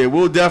 Yeah,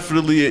 we'll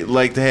definitely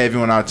like to have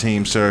you on our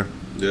team, sir.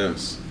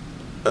 Yes.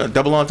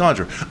 Double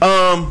entendre.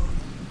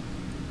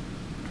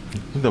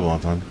 Double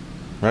entendre,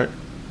 right?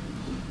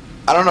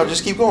 I don't know.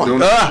 Just keep going.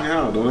 Don't ask me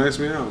how. Don't ask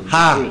me how.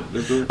 Ha.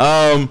 Let's do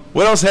it.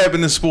 What else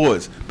happened in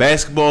sports?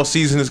 Basketball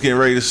season is getting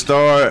ready to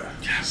start.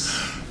 Yes.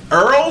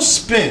 Earl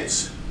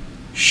Spence,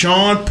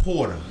 Sean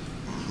Porter,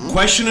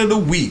 question of the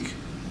week.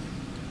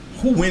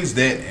 Who wins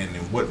that and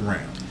in what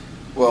round?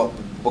 Well,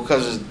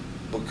 because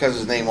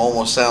his name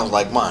almost sounds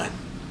like mine,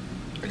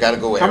 I gotta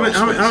go with How Errol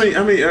Spence.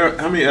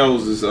 many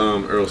L's does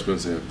Earl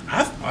Spence have?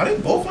 Are they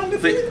both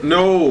undefeated?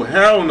 No,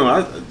 hell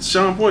no.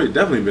 Sean Porter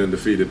definitely been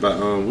defeated by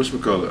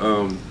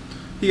whatchamacallit.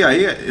 He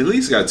at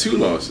least got 2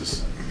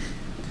 losses.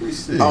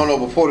 I don't know,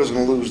 but Porter's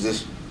gonna lose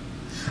this.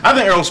 I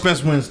think Earl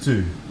Spence wins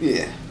too.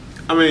 Yeah.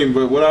 I mean,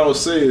 but what I would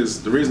say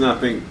is the reason I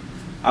think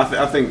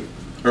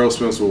Earl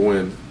Spence will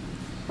win,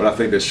 but I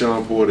think that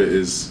Sean Porter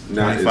is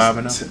not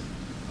 25-0?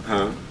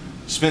 Huh?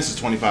 Spence is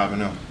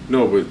 25-0.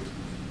 No, but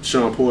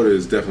Sean Porter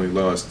has definitely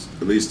lost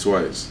at least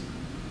twice.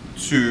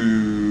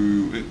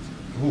 To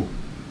who?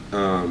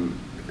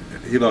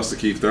 He lost to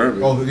Keith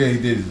Thurman. Oh yeah, he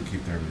did.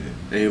 Keith Thurman did.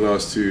 And he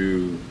lost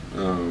to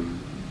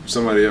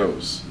somebody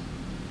else.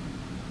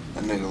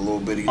 That nigga a little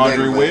bitty.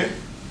 Andre Ware?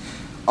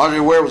 Andre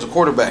Ware was a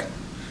quarterback.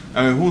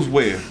 I mean, who's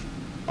Ware?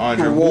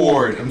 Andre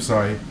Ward. I'm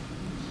sorry.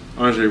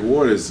 Andre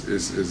Ward is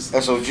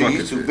SOG.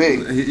 He's too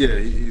big.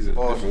 He's a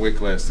different weight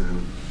class than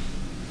him.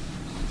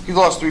 He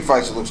lost 3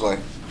 fights. It looks like.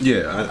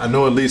 Yeah, I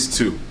know at least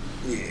 2.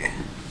 Yeah.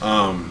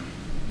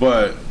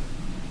 But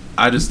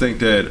I just think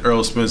that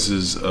Earl Spence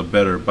is a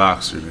better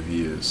boxer than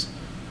he is,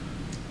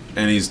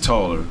 and he's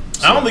taller.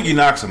 So. I don't think he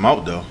knocks him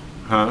out though.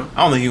 Huh?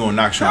 I don't think he gonna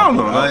knock Sean. I don't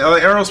know. out.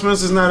 Like Earl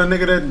Spence is not a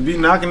nigga that be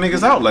knocking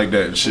niggas out like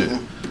that and shit.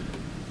 Mm-hmm.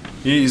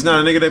 He's not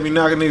a nigga that be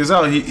knocking niggas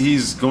out.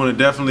 He's going to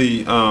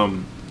definitely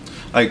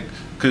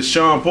cause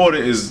Sean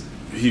Porter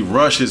he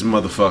rushes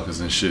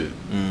motherfuckers and shit.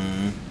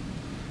 Mm-hmm.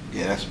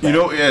 Yeah, that's bad.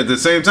 At the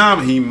same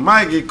time he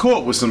might get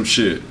caught with some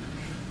shit.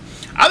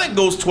 I think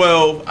goes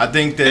 12. I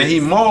think that And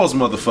he mauls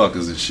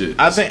motherfuckers and shit.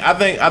 I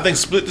think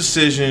split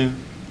decision.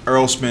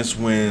 Earl Spence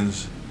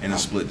wins in a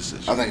split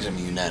decision. I think it's gonna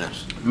be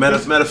unanimous. Matter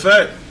of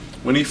fact,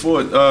 when he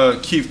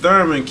fought Keith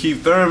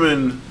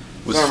Thurman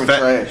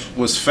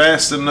was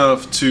fast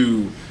enough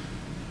to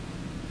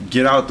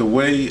get out the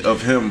way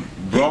of him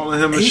brawling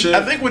him and shit.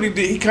 I think what he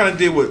did, he kind of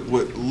did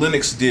what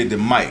Lennox did to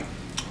Mike.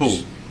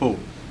 Who?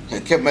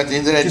 And kept him at the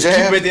end of that Just keep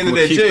jab. him at the end of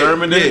What that Keith jab.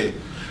 Thurman did? Yeah.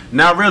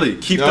 Not really.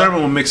 Keith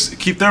Thurman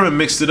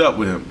mixed it up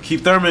with him.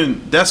 Keith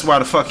Thurman, that's why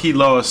the fuck he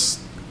lost.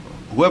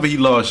 Whoever he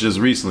lost just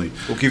recently.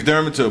 Well, Keith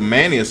Thurman to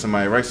Manny or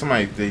somebody, right?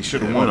 Somebody they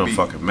should have He won. won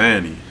fucking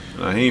Manny.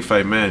 He ain't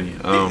fight Manny.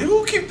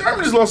 Who Keith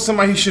Thurman just lost to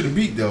somebody he should have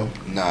beat though.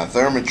 Nah,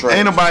 Thurman trash.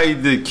 Ain't nobody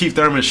that Keith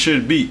Thurman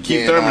should beat.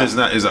 Keith Thurman is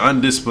an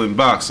undisciplined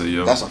boxer,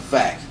 yo. That's a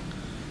fact.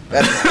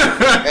 That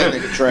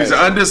nigga trash. He's an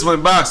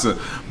undisciplined boxer.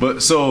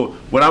 But so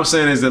what I'm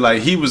saying is that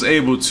like he was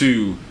able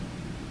to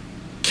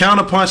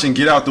counterpunch and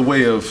get out the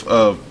way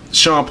of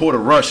Sean Porter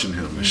rushing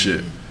him and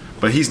shit.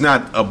 But he's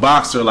not a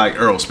boxer like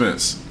Earl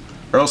Spence.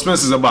 Earl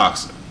Spence is a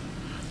boxer.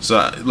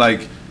 So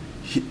like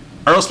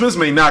Earl Spence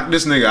may knock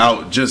this nigga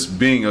out just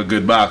being a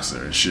good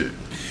boxer and shit.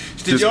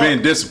 Just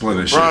being disciplined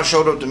and shit. Bron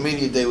showed up to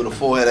media day with a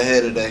full head of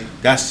hair today.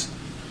 That's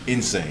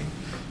insane.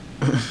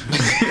 I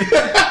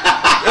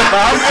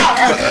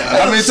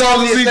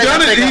mean, he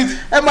done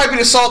it. That might be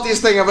the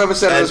saltiest thing I've ever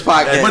said on this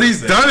podcast. But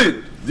he's done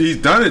it. He's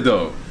done it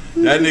though.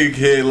 That nigga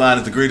headline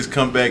is the greatest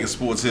comeback in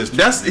sports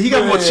history. He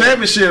got more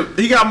championship.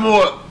 He got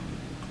more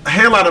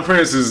headline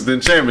appearances than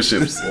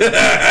championships.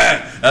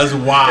 That's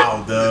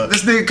wild, dog.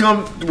 This nigga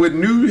come with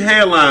new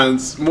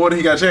headlines more than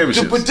he got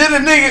championships. But then a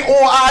nigga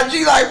on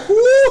IG like,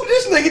 whoo,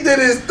 this nigga did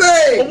his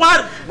thing.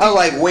 What? I was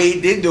like,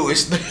 Wade did do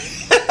his thing.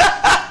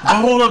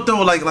 But hold up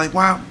though, like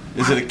wow.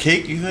 Is it a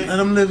cake, you think? Let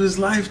him live his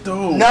life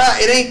though. Nah,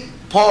 it ain't.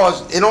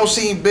 Pause. It don't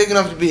seem big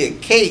enough to be a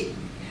cake,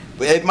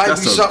 but it might be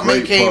something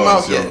that came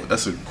out yet.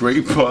 That's a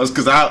great pause,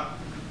 cause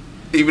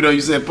even though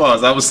you said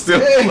pause, I was still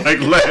like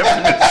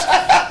laughing.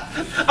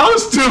 I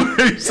was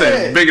still you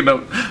said big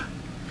enough.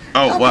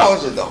 Oh I wow.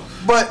 paused it though,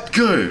 but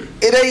good.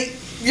 It ain't.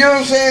 You know what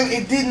I'm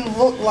saying? It didn't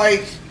look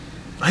like.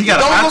 He got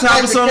a hot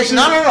top or something.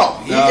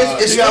 No.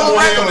 It's he got still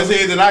more hair on regular. his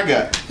head than I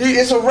got.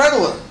 It's a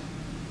regular.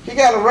 He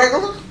got a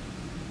regular.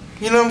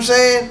 You know what I'm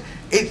saying?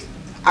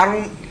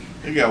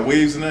 He got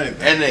waves and everything.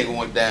 That nigga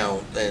went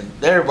down, and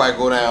everybody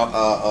go down.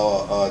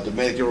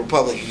 Dominican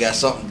Republic, he got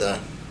something done.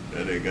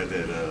 That nigga got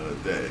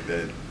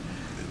that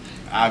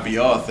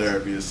IVR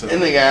therapy or something.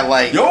 And they got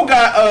like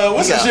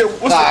what's the shit?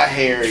 What's thigh the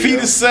hair,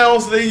 fetus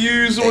cells they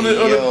use on the?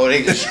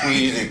 They can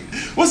squeeze it.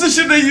 What's the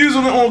shit they use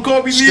on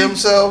Kobe? Stem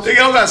cells. They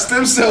all got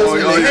stem cells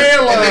in their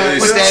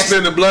hairline.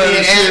 Spin the blood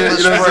and shit. Antler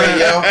You know what I'm spray,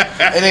 yo.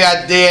 And they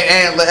got dead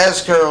antler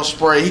S curl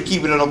spray. He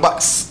keep it in a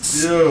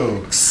box.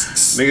 Yo.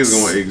 Niggas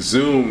gonna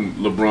exhume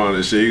LeBron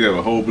and shit. He got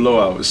a whole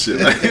blowout and shit.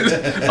 Like,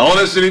 all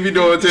that shit he be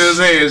doing to his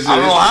hands. I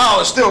don't know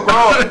how it's still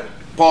growing.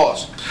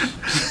 Pause.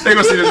 They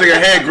gonna see this nigga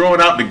head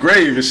growing out the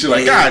grave and shit.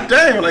 Like, God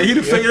damn, like he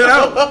done figured it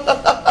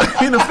out.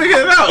 He done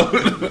figured it out.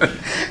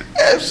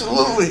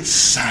 Absolutely.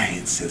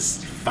 Science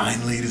has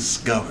finally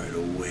discovered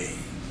a way.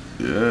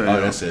 Yeah.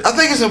 Oh, that's it. I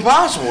think it's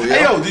impossible, yo.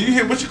 Hey, yo, did you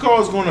hear what you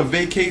call is going to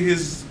vacate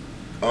his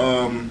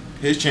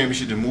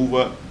championship to move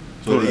up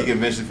so that he can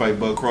eventually fight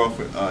Bud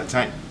Crawford?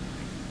 Tank.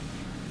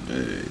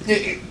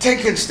 Yeah,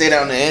 Tank couldn't stay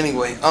down there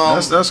anyway.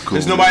 That's cool.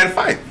 There's nobody to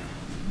fight.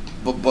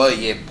 But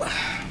yeah.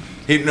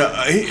 He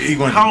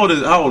going. How old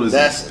is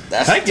That's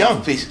Tank a young.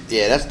 tough piece.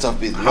 Yeah, that's a tough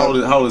piece. How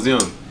old is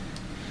Young?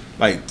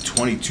 Like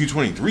 22,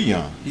 23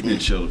 young. He need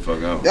to chill the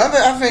fuck out.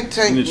 I think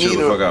Tank He need to chill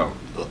the fuck out.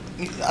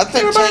 I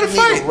think Tank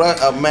need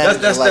a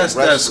manager like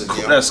wrestling.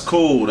 That's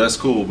cool. That's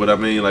cool. But I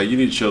mean, like, you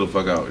need to chill the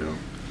fuck out, yo.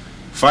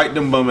 Fight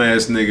them bum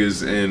ass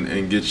niggas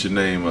and get your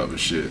name up and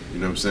shit. You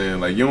know what I'm saying?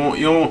 Like, you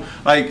don't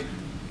like.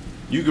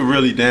 You could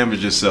really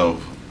damage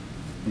yourself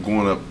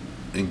going up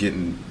and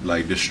getting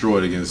like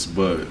destroyed against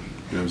Bud. You know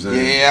what I'm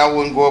saying? Yeah, I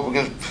wouldn't go up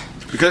against.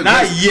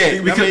 Not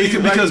yet.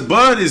 Because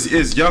Bud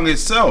is young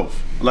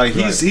itself. Like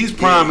he's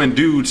priming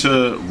due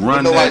to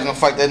run. Nobody's gonna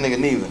fight that nigga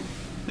neither.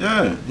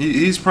 Yeah,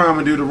 he's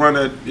priming due to run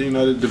that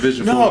the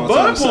division. No,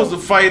 Bud supposed to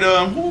fight.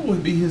 Who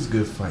would be his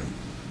good fight?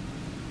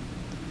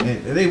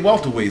 And they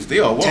welterweights. They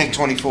all Tank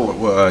welterweights.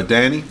 24.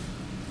 Danny?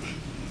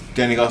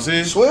 Danny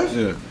Garcia. Swift?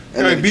 Yeah.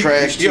 And then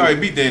trash He too. already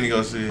beat Danny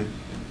Garcia.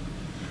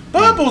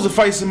 But I'm supposed to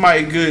fight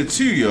somebody good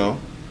too, yo.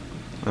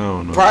 I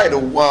don't know.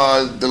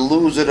 Probably the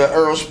loser to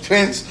Earl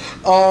Spence.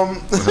 He gonna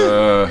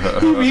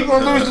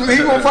lose. He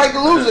gonna fight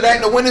the loser. That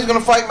and the winner's gonna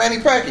fight Manny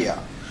Pacquiao.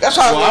 That's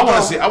how. Well, I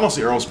want to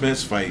see Earl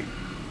Spence fight.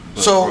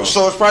 So it's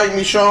probably gonna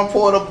be Sean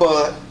Porter,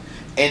 Bud,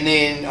 and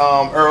then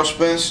Earl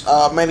Spence,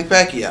 Manny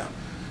Pacquiao,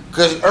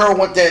 because Earl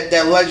want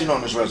that legend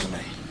on his resume.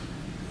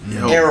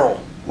 Yo,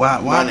 Errol.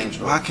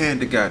 Why can't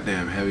the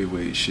goddamn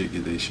heavyweight shit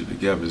get their shit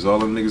together? Is all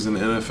them niggas in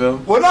the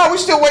NFL? Well, no, we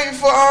still waiting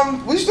for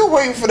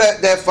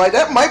that fight.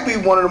 That might be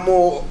one of the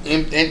more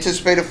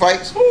anticipated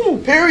fights.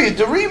 Period.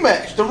 The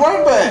rematch, the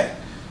run back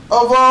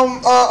of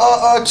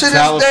to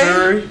Tyler this day.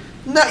 Fury?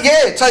 No,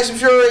 yeah, Tyson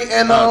Fury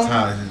and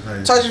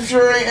Tyson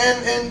Fury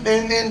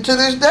and to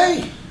this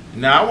day.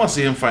 Nah, I want to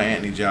see him fight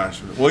Anthony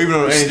Joshua. Well, even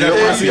though Anthony Still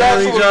Joshua, want to see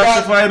Anthony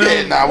Joshua fight him?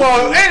 Yeah, nah,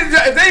 well,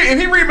 if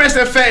he rematch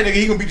that fat nigga,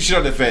 he gonna beat the shit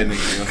out of that fat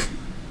nigga. Yo.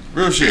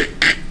 Real shit.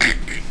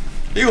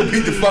 He gonna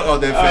beat the fuck out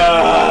that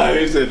fat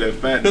nigga. He said that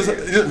fat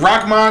nigga.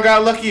 Rockman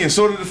got lucky, and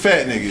so did the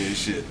fat nigga and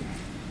shit.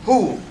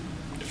 Who?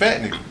 The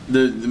fat nigga.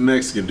 The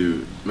Mexican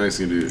dude.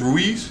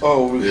 Ruiz?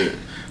 Oh, Yeah.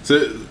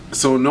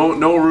 So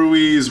no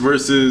Ruiz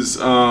versus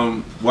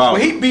Wow. Well,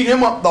 he beat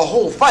him up the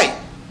whole fight.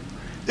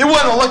 It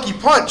wasn't a lucky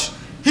punch.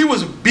 He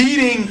was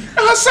beating.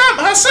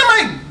 Hassan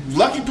ain't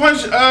lucky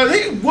punch.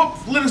 He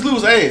whooped Lennox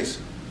Lewis's ass.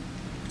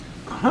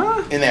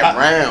 In that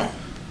round.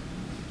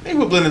 He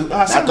whooped Lennox.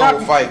 Not the whole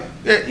fight.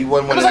 Yeah. He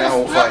wasn't winning that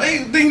whole fight. He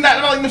knocked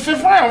him out in the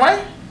 5th round,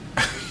 right?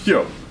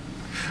 Yo.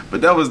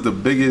 But that was the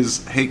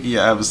biggest hickey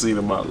I ever seen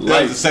in my life.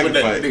 That was the second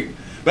With fight. that nigga.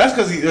 But that's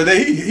because he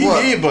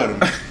What? headbutted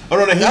him. Oh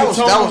no, That was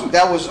Holyfield.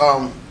 That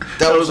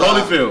was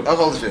Holyfield.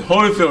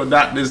 Holyfield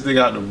knocked this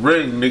nigga out the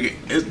ring, nigga.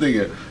 This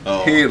nigga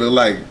head look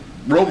like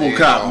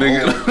RoboCop,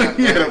 nigga.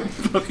 He had a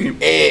fucking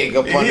egg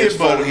up on his headbutted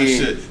him and forehead.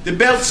 shit. The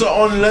belts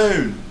are on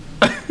loan.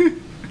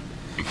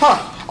 Huh.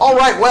 All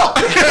right. Well.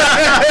 Hey,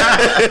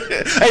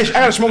 I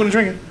got smoking and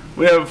drinking.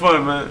 We having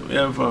fun, man. I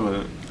don't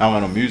want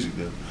no music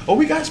though. Oh,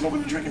 we got smoking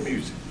and drinking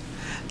music.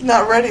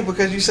 Not ready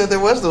because you said there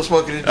was no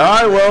smoking. All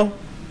right, well.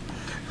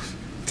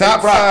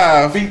 Top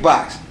 5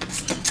 beatbox.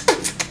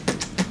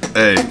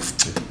 Hey.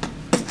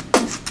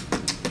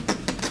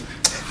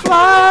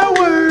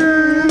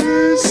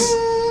 Flowers.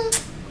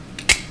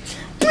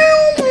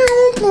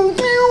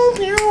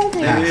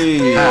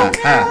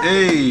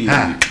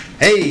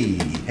 Hey.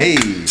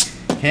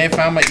 Can't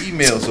find my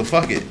email, so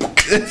fuck it.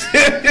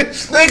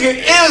 This nigga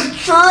is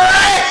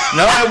trash.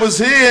 No, it was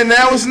here,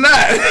 now it's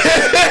not.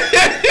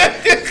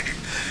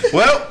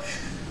 Well,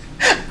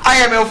 I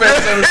am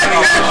LFan7,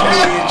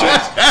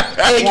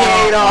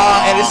 aka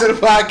and it's in the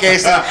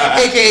podcast,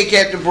 aka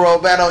Captain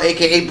Broadbano,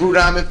 aka Brew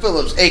Diamond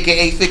Phillips,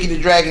 aka Thicky the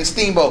Dragon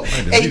Steamboat,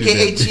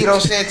 aka Tito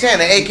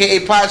Santana, aka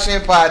Pod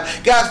Shan Pod,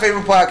 God's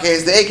favorite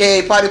podcast, the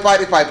aka Potty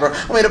Piper.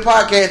 I made a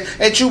podcast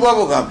and chew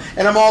bubblegum,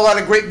 and I'm all out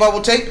of great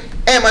bubble tape,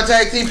 and my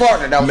tag team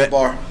partner. That was the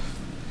bar.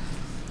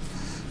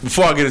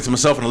 before I get into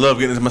myself, and I love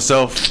getting into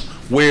myself,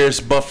 where's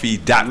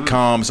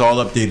Buffy.com? It's all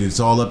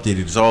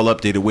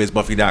updated. Where's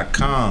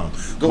Buffy.com?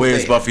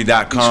 Where's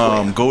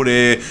Buffy.com? Go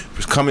there.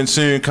 It's coming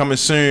soon.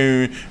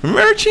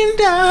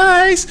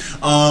 Merchandise.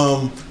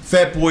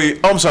 Fat Boy.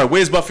 Oh, I'm sorry.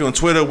 Where's Buffy on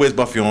Twitter? Where's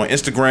Buffy on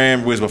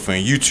Instagram? Where's Buffy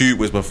on YouTube?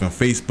 Where's Buffy on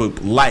Facebook?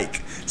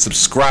 Like,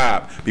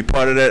 subscribe, be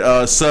part of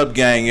that sub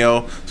gang,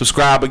 yo.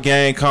 Subscriber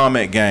gang,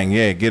 comment gang.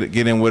 Yeah, get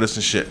in with us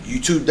and shit.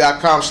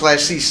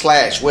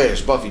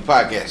 YouTube.com/C/Where's Buffy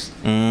Podcast.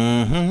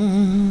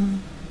 Mm-hmm.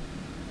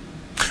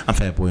 I'm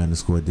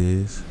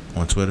Fatboy_Diz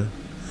on Twitter.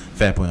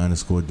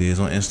 Fatboy_Diz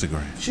on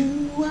Instagram.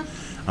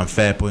 I'm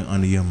Fatboy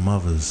under your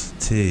mother's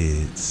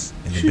tits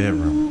in the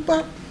bedroom.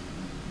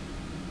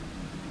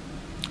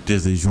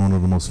 This is genre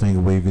of the most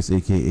finger waviest,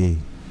 aka.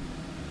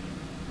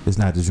 It's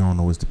not the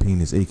genre, it's the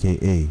penis,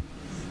 aka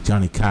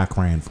Johnny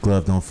Cochran. If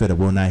glove don't fit, I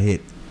will not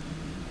hit.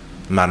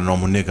 I'm not a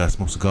normal nigga. I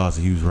smoke cigars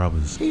and use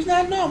rubbers. He's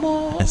not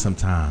normal. And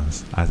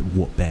sometimes I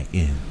warp back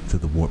in to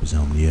the warp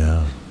zone,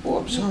 yo.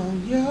 Warp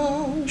zone,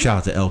 yo. Shout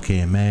out to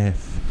LK and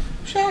Math.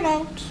 Shout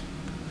out.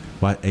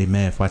 Hey,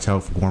 Math, watch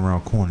out for going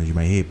around corners. You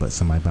might headbutt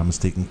somebody by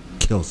mistake and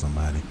kill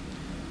somebody.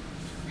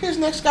 His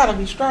neck's gotta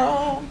be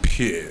strong.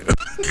 Yeah.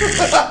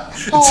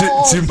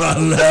 to my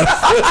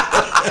left.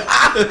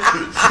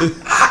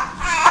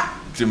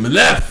 To my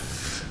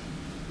left.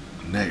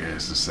 Neck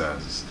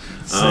exercises.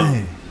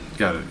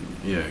 Gotta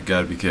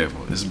be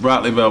careful. It's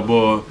Broccoli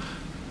Balboa,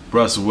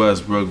 Russell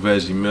Westbrook,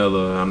 Veggie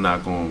Miller. I'm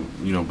not gonna,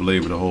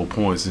 belabor the whole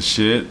points and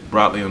shit.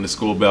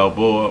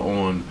 Broccoli_Balboa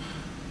on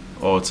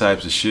all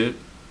types of shit,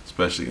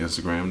 especially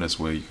Instagram. That's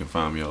where you can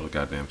find me all the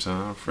goddamn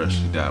time.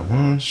 Freshly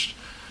washed.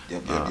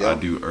 Yep. I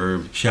do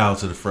herb. Shout out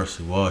to the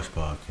Freshly Washed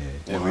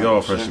podcast. Yeah, we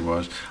all freshly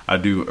washed. I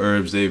do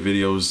Herbs Day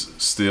videos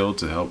still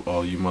to help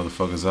all you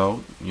motherfuckers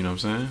out. You know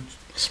what I'm saying?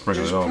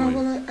 Sprinkle it all in.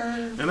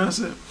 And that's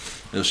it.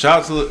 Yo,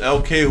 shout out to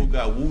LK who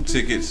got Woo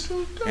tickets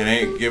and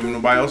ain't giving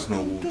nobody else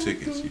no Woo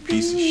tickets. You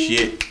piece of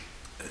shit.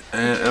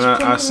 And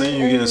I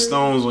seen you getting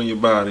stones on your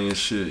body and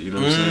shit. You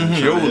know what I'm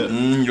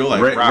saying? You're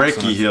like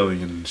Reiki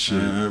healing and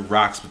shit.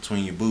 Rocks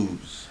between your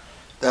boobs.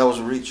 That was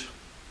a reach.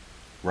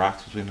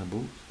 Rocks between the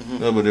boobs?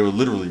 No, but they were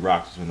literally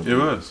rocks between the boobs. It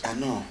was. I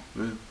know.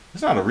 Yeah.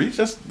 It's not a reach.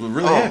 That's what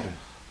really happened.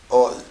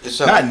 Oh, it's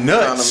not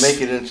nuts. Trying to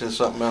make it into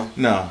something else.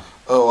 No.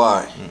 Oh, all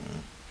right.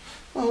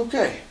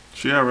 Okay.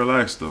 She got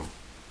relaxed though.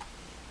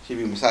 She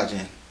be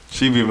massaging.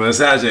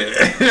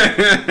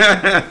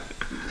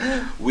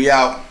 We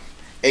out.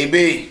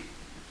 AB,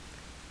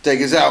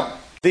 take us out.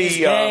 It's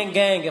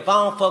gang. If I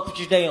don't fuck with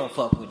you, they don't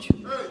fuck with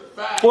you.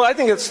 Well, I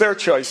think it's their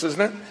choice, isn't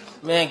it?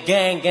 Man,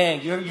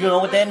 gang. You know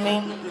what that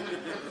means?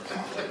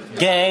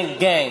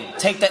 Gang.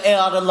 Take the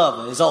L out of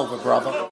lover. It's over, brother.